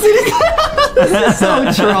say Justin is. This is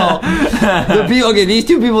so troll. Okay, these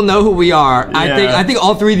two people know who we are. Yeah. I think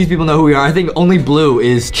all three of these people know who we are. I think only Blue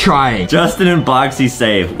is trying. Justin and Boxy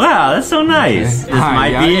safe. Wow, that's so nice. This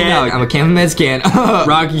might be it. I'm a cameraman scan.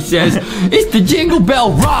 Rocky says, it's the Jingle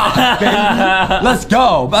Bell Rock, baby. Let's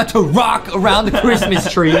go. About to rock around the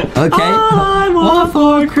Christmas tree. Okay. All I want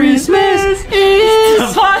for Christmas is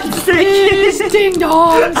to find Sticky. Ding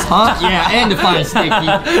dongs. Huh? Yeah, and to find Sticky.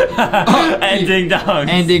 And ding dongs.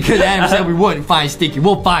 And because Adam said we wouldn't find Sticky.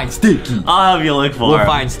 We'll find Sticky. I'll have you look for We'll him.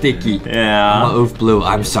 find Sticky. Yeah. I'm a oof Blue.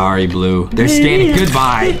 I'm sorry, Blue. They're scanning.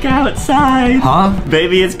 Goodbye. Stick outside. Huh?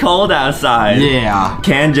 Baby, it's cold outside. Yeah.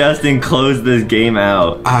 Can Justin close this game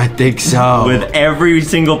out? I think so. With every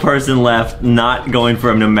single person left not going for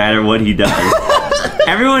him no matter what he does.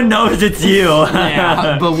 Everyone knows it's you.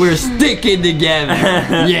 Yeah, but we're sticking together.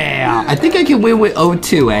 Yeah. I think I can win with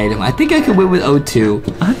O2, Adam. I think I can win with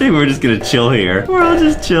O2. I think we're just gonna chill here. We're all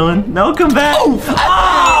just chilling. No, come back. Oh!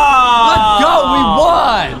 Let's go,